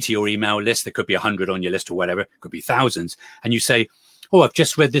 and say to your email list, there could be 100 on your list or whatever, it could be thousands. And you say, oh, I've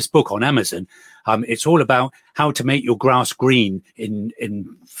just read this book on Amazon. It's all about how to make your grass green in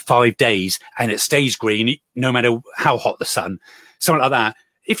 5 days, and it stays green no matter how hot the sun, something like that.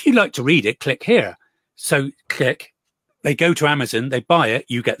 If you'd like to read it, click here. So click. They go to Amazon, they buy it,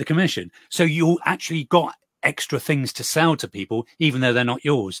 you get the commission. So you actually got extra things to sell to people, even though they're not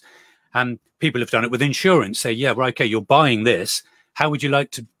yours. And people have done it with insurance. Say, yeah, right, okay, you're buying this. How would you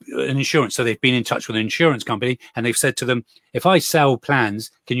like to an insurance? So they've been in touch with an insurance company, and they've said to them, if I sell plans,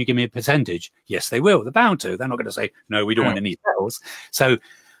 can you give me a percentage? Yes, they will. They're bound to. They're not going to say, no, we don't want any sales. So,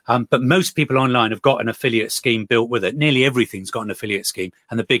 but most people online have got an affiliate scheme built with it. Nearly everything's got an affiliate scheme,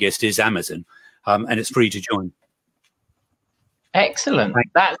 and the biggest is Amazon, and it's free to join. Excellent.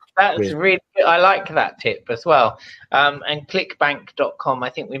 That's really good. I like that tip as well. And clickbank.com, I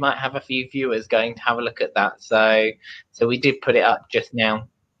think we might have a few viewers going to have a look at that. So we did put it up just now.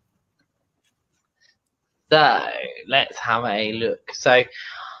 So let's have a look. So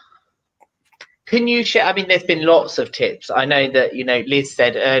can you share, I mean, there's been lots of tips. I know that, you know, Liz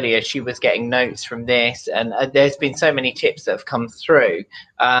said earlier she was getting notes from this, and there's been so many tips that have come through.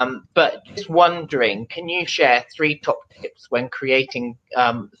 But just wondering, can you share 3 top tips when creating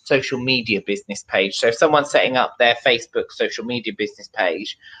social media business page? So if someone's setting up their Facebook social media business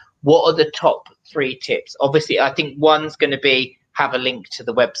page, what are the top 3 tips? Obviously, I think one's going to be have a link to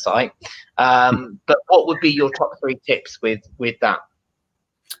the website. But what would be your top 3 tips with that?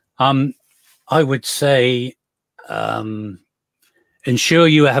 I would say ensure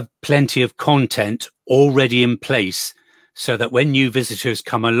you have plenty of content already in place, so that when new visitors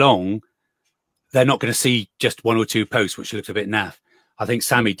come along, they're not going to see just 1 or 2 posts, which looks a bit naff. I think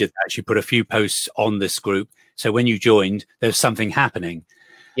Samee did that. She put a few posts on this group. So when you joined, there's something happening.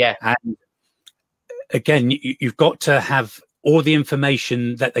 Yeah. And again, you've got to have all the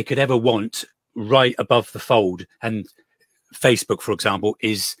information that they could ever want right above the fold. And Facebook, for example,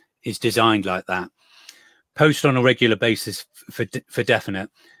 is designed like that. Post on a regular basis for definite.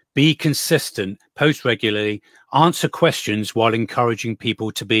 Be consistent, post regularly, answer questions while encouraging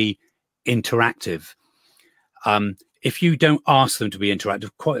people to be interactive. If you don't ask them to be interactive,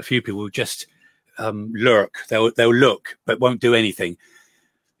 quite a few people will just lurk. They'll look, but won't do anything.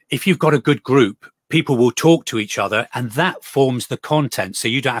 If you've got a good group, people will talk to each other, and that forms the content. So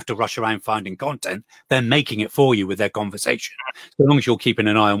you don't have to rush around finding content. They're making it for you with their conversation, so long as you're keeping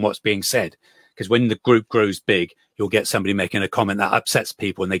an eye on what's being said. Because when the group grows big, you'll get somebody making a comment that upsets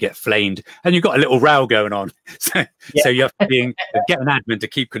people and they get flamed, and you've got a little row going on. So you have to get an admin to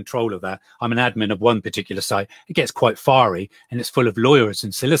keep control of that. I'm an admin of one particular site. It gets quite fiery, and it's full of lawyers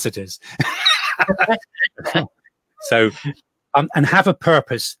and solicitors. So, and have a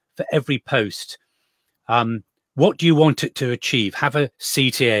purpose for every post. What do you want it to achieve? Have a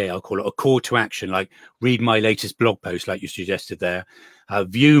CTA, I'll call it, a call to action, like read my latest blog post, like you suggested there,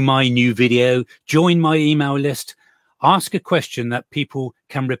 view my new video, join my email list, ask a question that people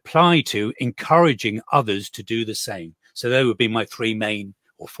can reply to, encouraging others to do the same. So there would be my 3 main,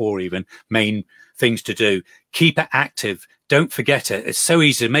 or 4 even, main things to do. Keep it active. Don't forget it. It's so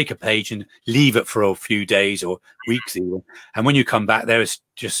easy to make a page and leave it for a few days or weeks even. And when you come back, there is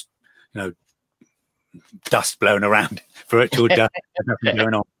just, dust blowing around, virtual dust, nothing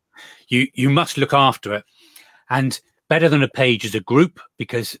going on. You must look after it. And better than a page is a group,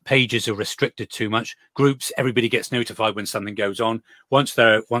 because pages are restricted too much. Groups, everybody gets notified when something goes on. Once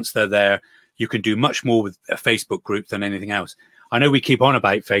they're there, you can do much more with a Facebook group than anything else. I know we keep on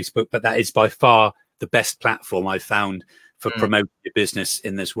about Facebook, but that is by far the best platform I've found for promoting your business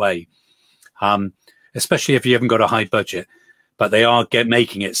in this way, especially if you haven't got a high budget. But they are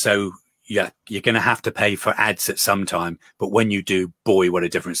making it so, yeah, you're going to have to pay for ads at some time. But when you do, boy, what a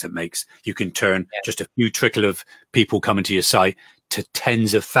difference it makes. You can turn just a few trickle of people coming to your site to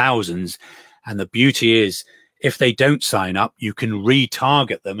tens of thousands. And the beauty is, if they don't sign up, you can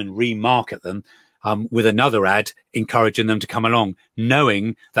retarget them and remarket them with another ad, encouraging them to come along,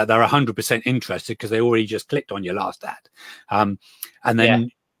 knowing that they're 100% interested because they already just clicked on your last ad. And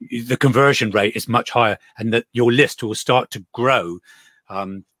then the conversion rate is much higher, and that your list will start to grow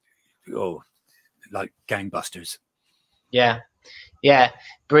like gangbusters. Yeah,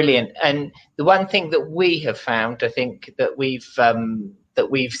 brilliant. And the one thing that we have found, I think, that we've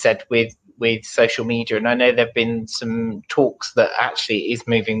said with social media, and I know there have been some talks that actually is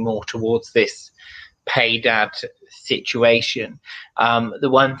moving more towards this paid ad situation. The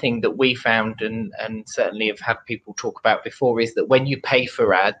one thing that we found, and certainly have had people talk about before, is that when you pay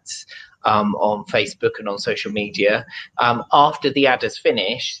for ads on Facebook and on social media, after the ad is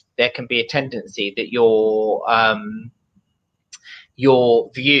finished, there can be a tendency that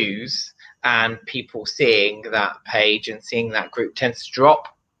your views and people seeing that page and seeing that group tends to drop.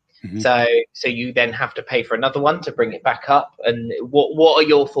 So you then have to pay for another one to bring it back up. And what are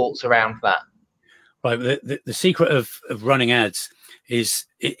your thoughts around that? Right. The secret of running ads is,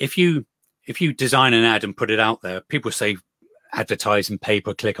 if you design an ad and put it out there, people say advertise and pay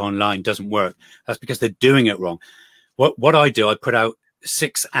per click online doesn't work. That's because they're doing it wrong. What I do, I put out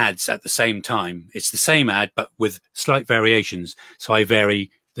 6 ads at the same time. It's the same ad, but with slight variations. So I vary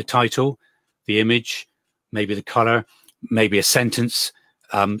the title, the image, maybe the color, maybe a sentence.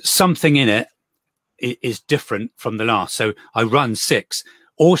 Something in it is different from the last. So I run 6.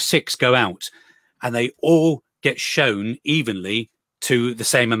 All 6 go out, and they all get shown evenly to the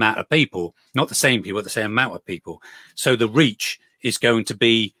same amount of people. Not the same people, the same amount of people. So the reach is going to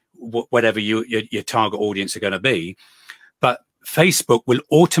be whatever your target audience are going to be. But Facebook will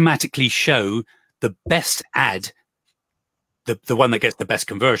automatically show the best ad, the one that gets the best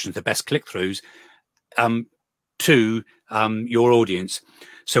conversions, the best click-throughs, to your audience.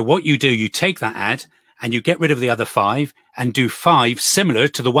 So what you do, you take that ad and you get rid of the other 5 and do 5 similar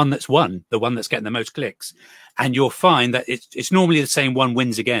to the one that's won, the one that's getting the most clicks. And you'll find that it's normally the same one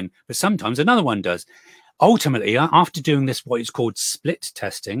wins again, but sometimes another one does. Ultimately, after doing this, what is called split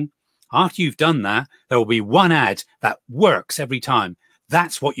testing, after you've done that, there will be one ad that works every time.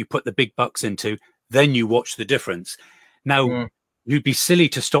 That's what you put the big bucks into. Then you watch the difference. Now, you'd be silly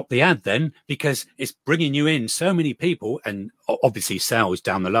to stop the ad then, because it's bringing you in so many people and obviously sales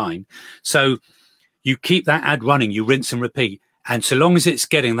down the line. So you keep that ad running, you rinse and repeat. And so long as it's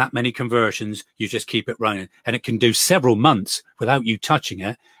getting that many conversions, you just keep it running. And it can do several months without you touching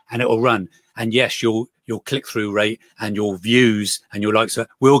it, and it will run. And yes, your click-through rate and your views and your likes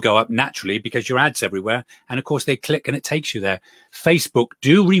will go up naturally because your ad's everywhere. And of course, they click and it takes you there. Facebook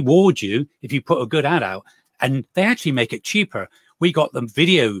do reward you if you put a good ad out, and they actually make it cheaper. We got them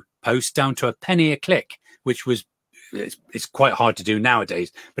video posts down to $0.01 a click, which was, it's quite hard to do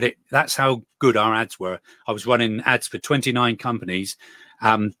nowadays, but that's how good our ads were. I was running ads for 29 companies,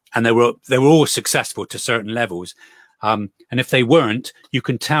 and they were all successful to certain levels. And if they weren't, you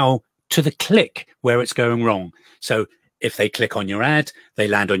can tell to the click where it's going wrong. So if they click on your ad, they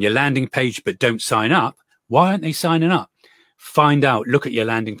land on your landing page, but don't sign up. Why aren't they signing up? Find out, look at your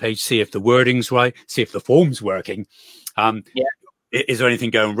landing page, see if the wording's right, see if the form's working. Is there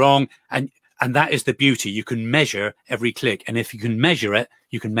anything going wrong? And that is the beauty. You can measure every click. And if you can measure it,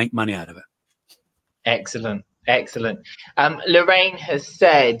 you can make money out of it. Excellent. Excellent. Lorraine has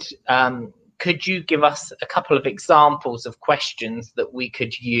said, could you give us a couple of examples of questions that we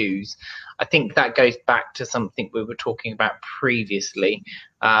could use? I think that goes back to something we were talking about previously.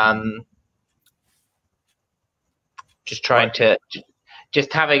 Just trying to,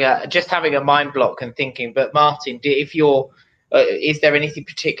 just having a mind block and thinking. But Martyn, if you're, is there anything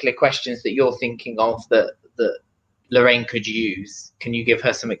particular questions that you're thinking of that Lorraine could use? Can you give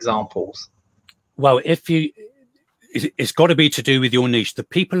her some examples? Well, if it's got to be to do with your niche. The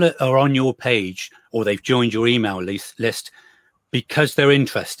people that are on your page or they've joined your email list because they're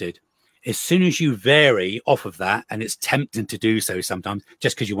interested. As soon as you vary off of that, and it's tempting to do so sometimes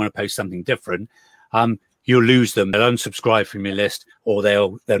just because you want to post something different, you'll lose them. They'll unsubscribe from your list, or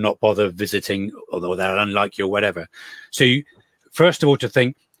they'll not bother visiting, or they'll unlike you or whatever. So first of all,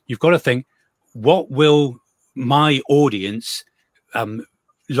 you've got to think, what will my audience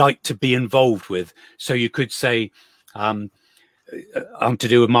like to be involved with? So you could say, to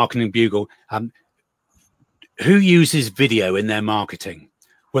do with Marketing Bugle, who uses video in their marketing?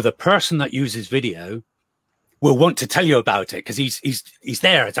 Well, the person that uses video will want to tell you about it because he's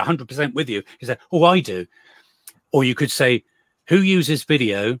there. It's 100% with you. He said, "Oh, I do." Or you could say, "Who uses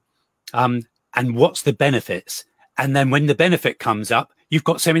video, and what's the benefits?" And then when the benefit comes up, you've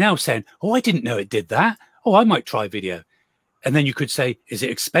got something else saying, "Oh, I didn't know it did that. Oh, I might try video." And then you could say, "Is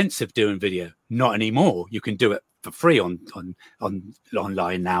it expensive doing video?" Not anymore. You can do it for free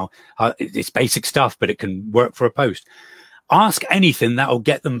online now. It's basic stuff, but it can work for a post. Ask anything that'll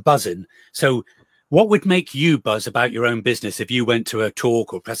get them buzzing. So what would make you buzz about your own business if you went to a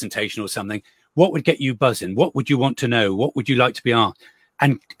talk or presentation or something? What would get you buzzing? What would you want to know? What would you like to be asked?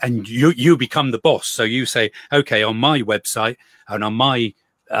 And you become the boss. So you say, okay, on my website and on my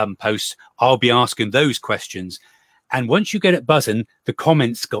posts, I'll be asking those questions. And once you get it buzzing, the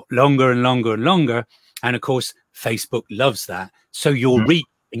comments got longer and longer and longer. And of course, Facebook loves that. So your reach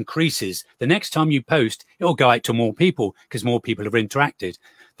increases. The next time you post, it will go out to more people because more people have interacted.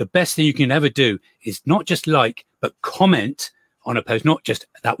 The best thing you can ever do is not just like, but comment on a post, not just,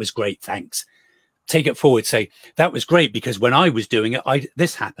 "That was great, thanks." Take it forward, say, "That was great because when I was doing it,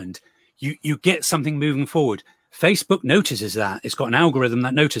 this happened." You get something moving forward. Facebook notices that. It's got an algorithm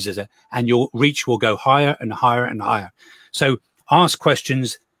that notices it, and your reach will go higher and higher and higher. So ask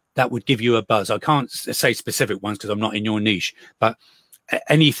questions that would give you a buzz. I can't say specific ones because I'm not in your niche, but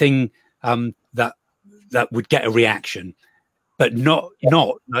anything that would get a reaction, but not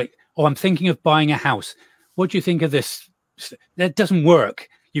like, "Oh, I'm thinking of buying a house. What do you think of this?" That doesn't work.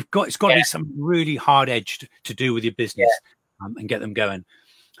 It's got to be something really hard edged to do with your business, and get them going.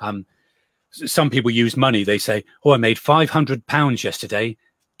 Some people use money. They say, "Oh, I made £500 yesterday.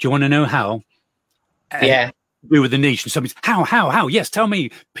 Do you want to know how?" Do with the niche, and somebody's, how? Yes, tell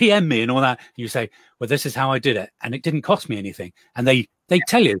me, PM me, and all that. And you say, "Well, this is how I did it, and it didn't cost me anything." And they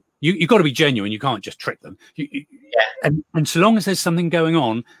tell you. You've got to be genuine. You can't just trick them. And so long as there's something going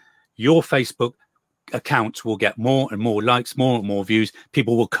on, your Facebook accounts will get more and more likes, more and more views.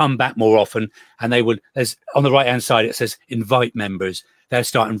 People will come back more often, and they will. There's on the right hand side it says invite members. They'll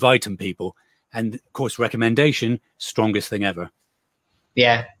start inviting people, and of course, recommendation, strongest thing ever.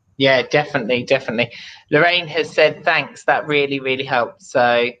 Yeah, definitely. Lorraine has said thanks. That really helped.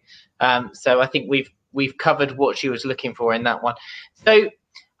 So I think we've covered what she was looking for in that one. So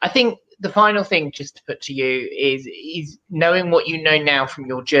I think the final thing just to put to you is knowing what you know now from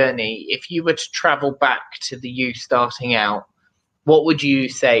your journey. If you were to travel back to the you starting out, what would you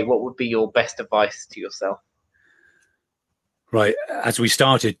say? What would be your best advice to yourself? Right. As we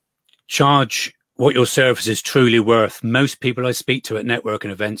started, charge what your service is truly worth. Most people I speak to at networking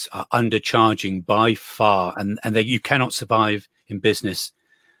events are undercharging by far, and you cannot survive in business.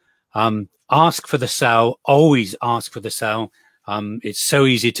 Ask for the sell. Always ask for the sell. It's so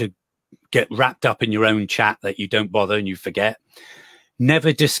easy to get wrapped up in your own chat that you don't bother and you forget.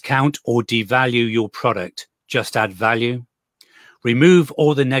 Never discount or devalue your product. Just add value. Remove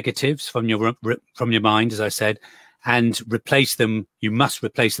all the negatives from your mind, as I said, and replace them. You must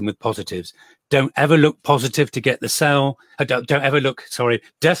replace them with positives. Don't ever look positive to get the sale. Don't ever look,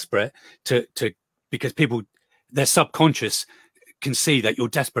 desperate to because people, their subconscious can see that you're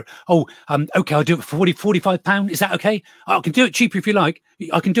desperate. "Oh, okay, I'll do it for £45. Is that okay? I can do it cheaper if you like.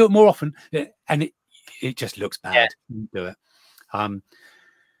 I can do it more often." And it just looks bad. Do it.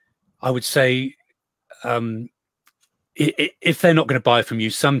 I would say, if they're not going to buy from you,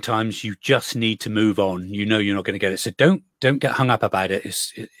 sometimes you just need to move on. You know you're not going to get it, so don't get hung up about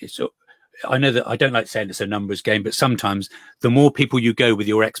it. I know that I don't like saying it's a numbers game, but sometimes the more people you go with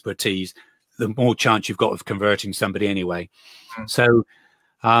your expertise, the more chance you've got of converting somebody anyway. So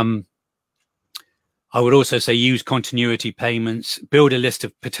I would also say use continuity payments, build a list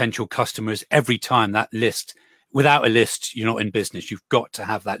of potential customers every time. That list, without a list, you're not in business. You've got to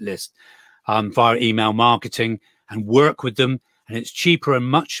have that list via email marketing, and work with them. And it's cheaper and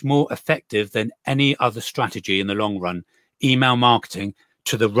much more effective than any other strategy in the long run. Email marketing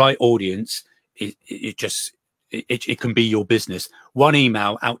to the right audience, it can be your business. One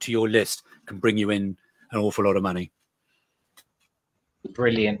email out to your list can bring you in an awful lot of money.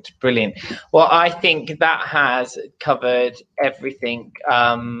 Brilliant, brilliant. Well, I think that has covered everything.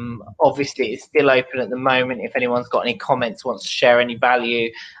 Obviously, it's still open at the moment. If anyone's got any comments, wants to share any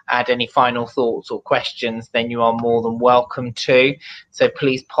value, add any final thoughts or questions, then you are more than welcome to. So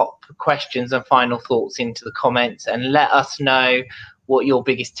please pop questions and final thoughts into the comments and let us know what your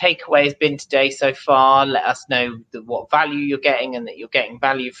biggest takeaway has been today so far. Let us know what value you're getting and that you're getting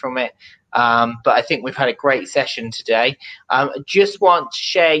value from it. But I think we've had a great session today. Just want to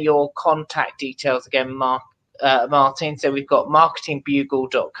share your contact details again, Martyn. So we've got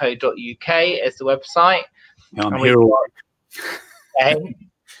marketingbugle.co.uk as the website.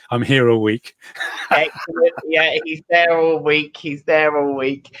 I'm here all week. Excellent. Yeah, he's there all week.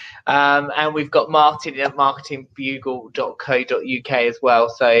 And we've got Martyn at marketingbugle.co.uk as well.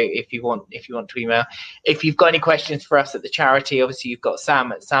 So if you want to email, if you've got any questions for us at the charity, obviously you've got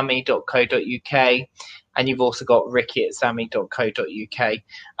Sam at samee.co.uk, and you've also got Ricky at samee.co.uk.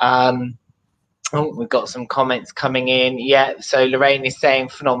 We've got some comments coming in. Yeah, so Lorraine is saying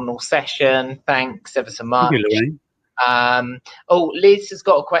phenomenal session. Thanks ever so much. Thank you, Lorraine. Liz has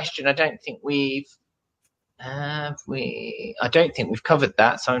got a question. I don't think we've covered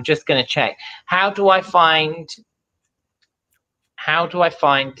that, so I'm just going to check. How do I find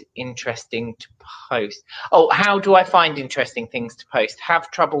interesting to post? How do I find interesting things to post?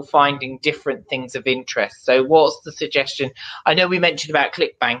 Have trouble finding different things of interest. So what's the suggestion? I know we mentioned about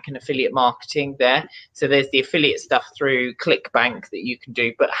ClickBank and affiliate marketing there. So there's the affiliate stuff through ClickBank that you can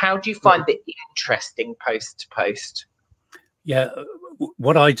do, but how do you find the interesting post to post? Yeah,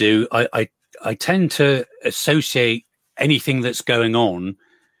 what I do, I tend to associate anything that's going on.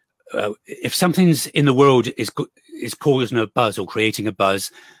 If something's in the world is causing a buzz or creating a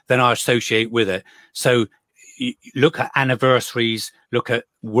buzz, then I associate with it. So you look at anniversaries, look at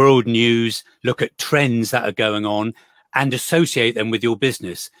world news, look at trends that are going on, and associate them with your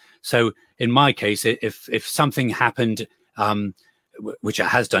business. So in my case, if something happened, which it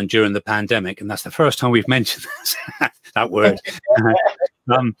has done during the pandemic, and that's the first time we've mentioned that word,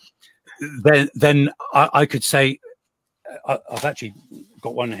 then I could say, I've actually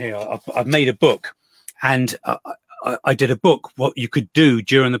got one here. I've made a book, and I did a book, what you could do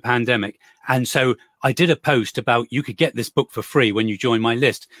during the pandemic. And so I did a post about you could get this book for free when you join my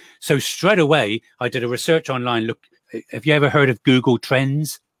list. So straight away, I did a research online. Look, have you ever heard of Google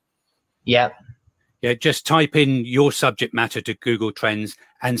Trends? Yeah. Yeah, just type in your subject matter to Google Trends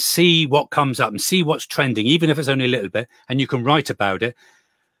and see what comes up and see what's trending, even if it's only a little bit, and you can write about it.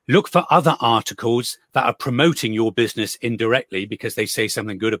 Look for other articles that are promoting your business indirectly because they say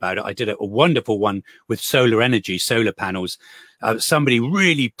something good about it. I did a wonderful one with solar energy, solar panels. Somebody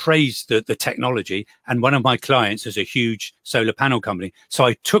really praised the technology, and one of my clients is a huge solar panel company. So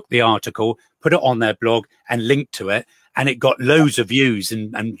I took the article, put it on their blog and linked to it, and it got loads of views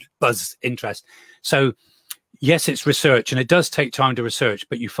and buzz interest. So yes, it's research, and it does take time to research,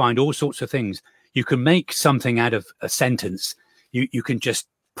 but you find all sorts of things. You can make something out of a sentence. You can just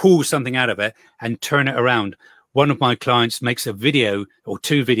pull something out of it and turn it around. One of my clients makes a video or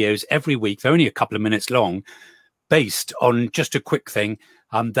 2 videos every week. They're only a couple of minutes long, based on just a quick thing.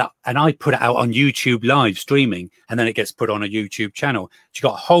 And I put it out on YouTube live streaming, and then it gets put on a YouTube channel. She's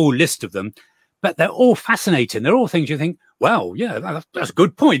got a whole list of them, but they're all fascinating. They're all things you think, well, yeah, that's a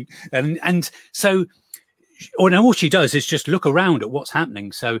good point. And so, all she does is just look around at what's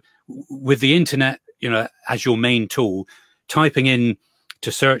happening. So with the internet, as your main tool, typing in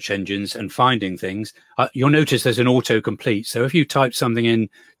to search engines and finding things, you'll notice there's an autocomplete. So if you type something in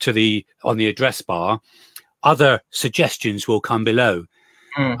on the address bar, other suggestions will come below.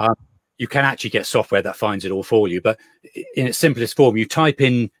 You can actually get software that finds it all for you, but in its simplest form, you type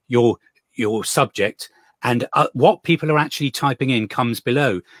in your subject, and what people are actually typing in comes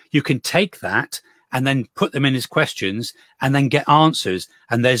below. You can take that and then put them in as questions and then get answers,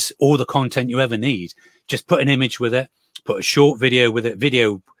 and there's all the content you ever need. Just put an image with it, put a short video with it.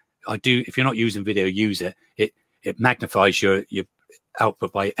 Video, if you're not using video, use it. It magnifies your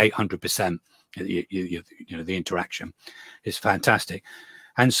output by 800%. The interaction is fantastic.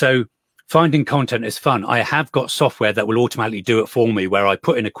 And so finding content is fun. I have got software that will automatically do it for me, where I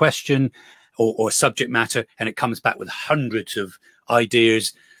put in a question or subject matter, and it comes back with hundreds of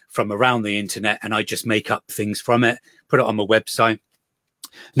ideas from around the internet, and I just make up things from it, put it on my website.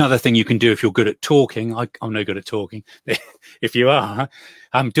 Another thing you can do if you're good at talking, I'm no good at talking. If you are,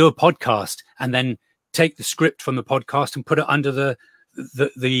 do a podcast and then take the script from the podcast and put it under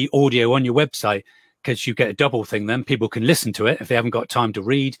the audio on your website, because you get a double thing. Then people can listen to it if they haven't got time to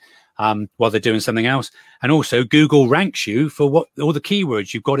read while they're doing something else. And also Google ranks you for all the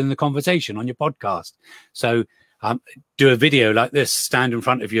keywords you've got in the conversation on your podcast. So do a video like this, stand in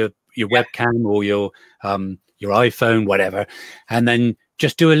front of your webcam or your iPhone, whatever, and then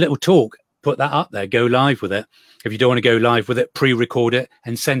just do a little talk, put that up there, go live with it. If you don't want to go live with it, pre-record it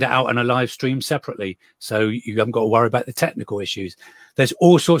and send it out on a live stream separately, so you haven't got to worry about the technical issues. There's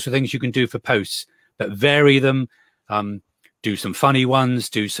all sorts of things you can do for posts, but vary them. Do some funny ones,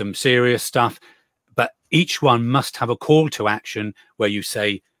 do some serious stuff, but each one must have a call to action where you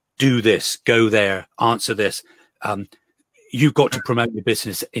say, do this, go there, answer this. You've got to promote your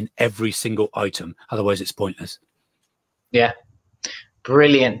business in every single item, otherwise it's pointless. Yeah.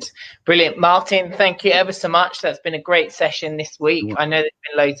 Brilliant. Brilliant. Martyn, thank you ever so much. That's been a great session this week. I know there's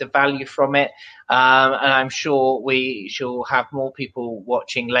been loads of value from it. And I'm sure we shall have more people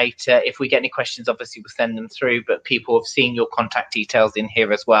watching later. If we get any questions, obviously we'll send them through, but people have seen your contact details in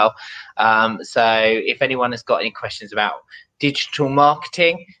here as well. So if anyone has got any questions about digital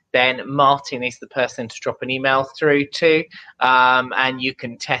marketing, then Martyn is the person to drop an email through to, and you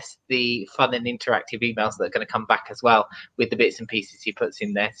can test the fun and interactive emails that are going to come back as well with the bits and pieces he puts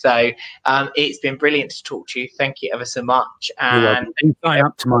in there. So it's been brilliant to talk to you. Thank you ever so much. And you sign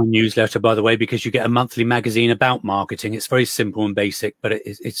up to my newsletter, by the way, because you get a monthly magazine about marketing. It's very simple and basic, but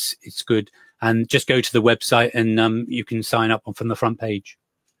it's good. And just go to the website and you can sign up from the front page.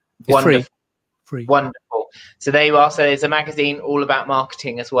 It's wonderful. Free. Wonderful. So there you are. So there's a magazine all about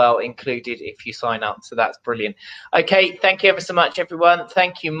marketing as well included if you sign up. So that's brilliant. Okay, thank you ever so much, everyone.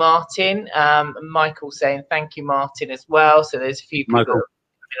 Thank you, Martyn. Michael saying thank you, Martyn, as well. So there's a few people coming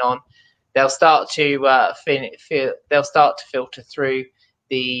on. They'll start to filter through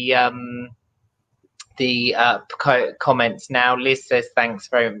the comments now. Liz says thanks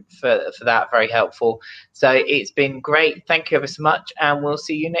for that, very helpful. So it's been great. Thank you ever so much, and we'll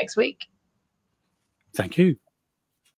see you next week. Thank you.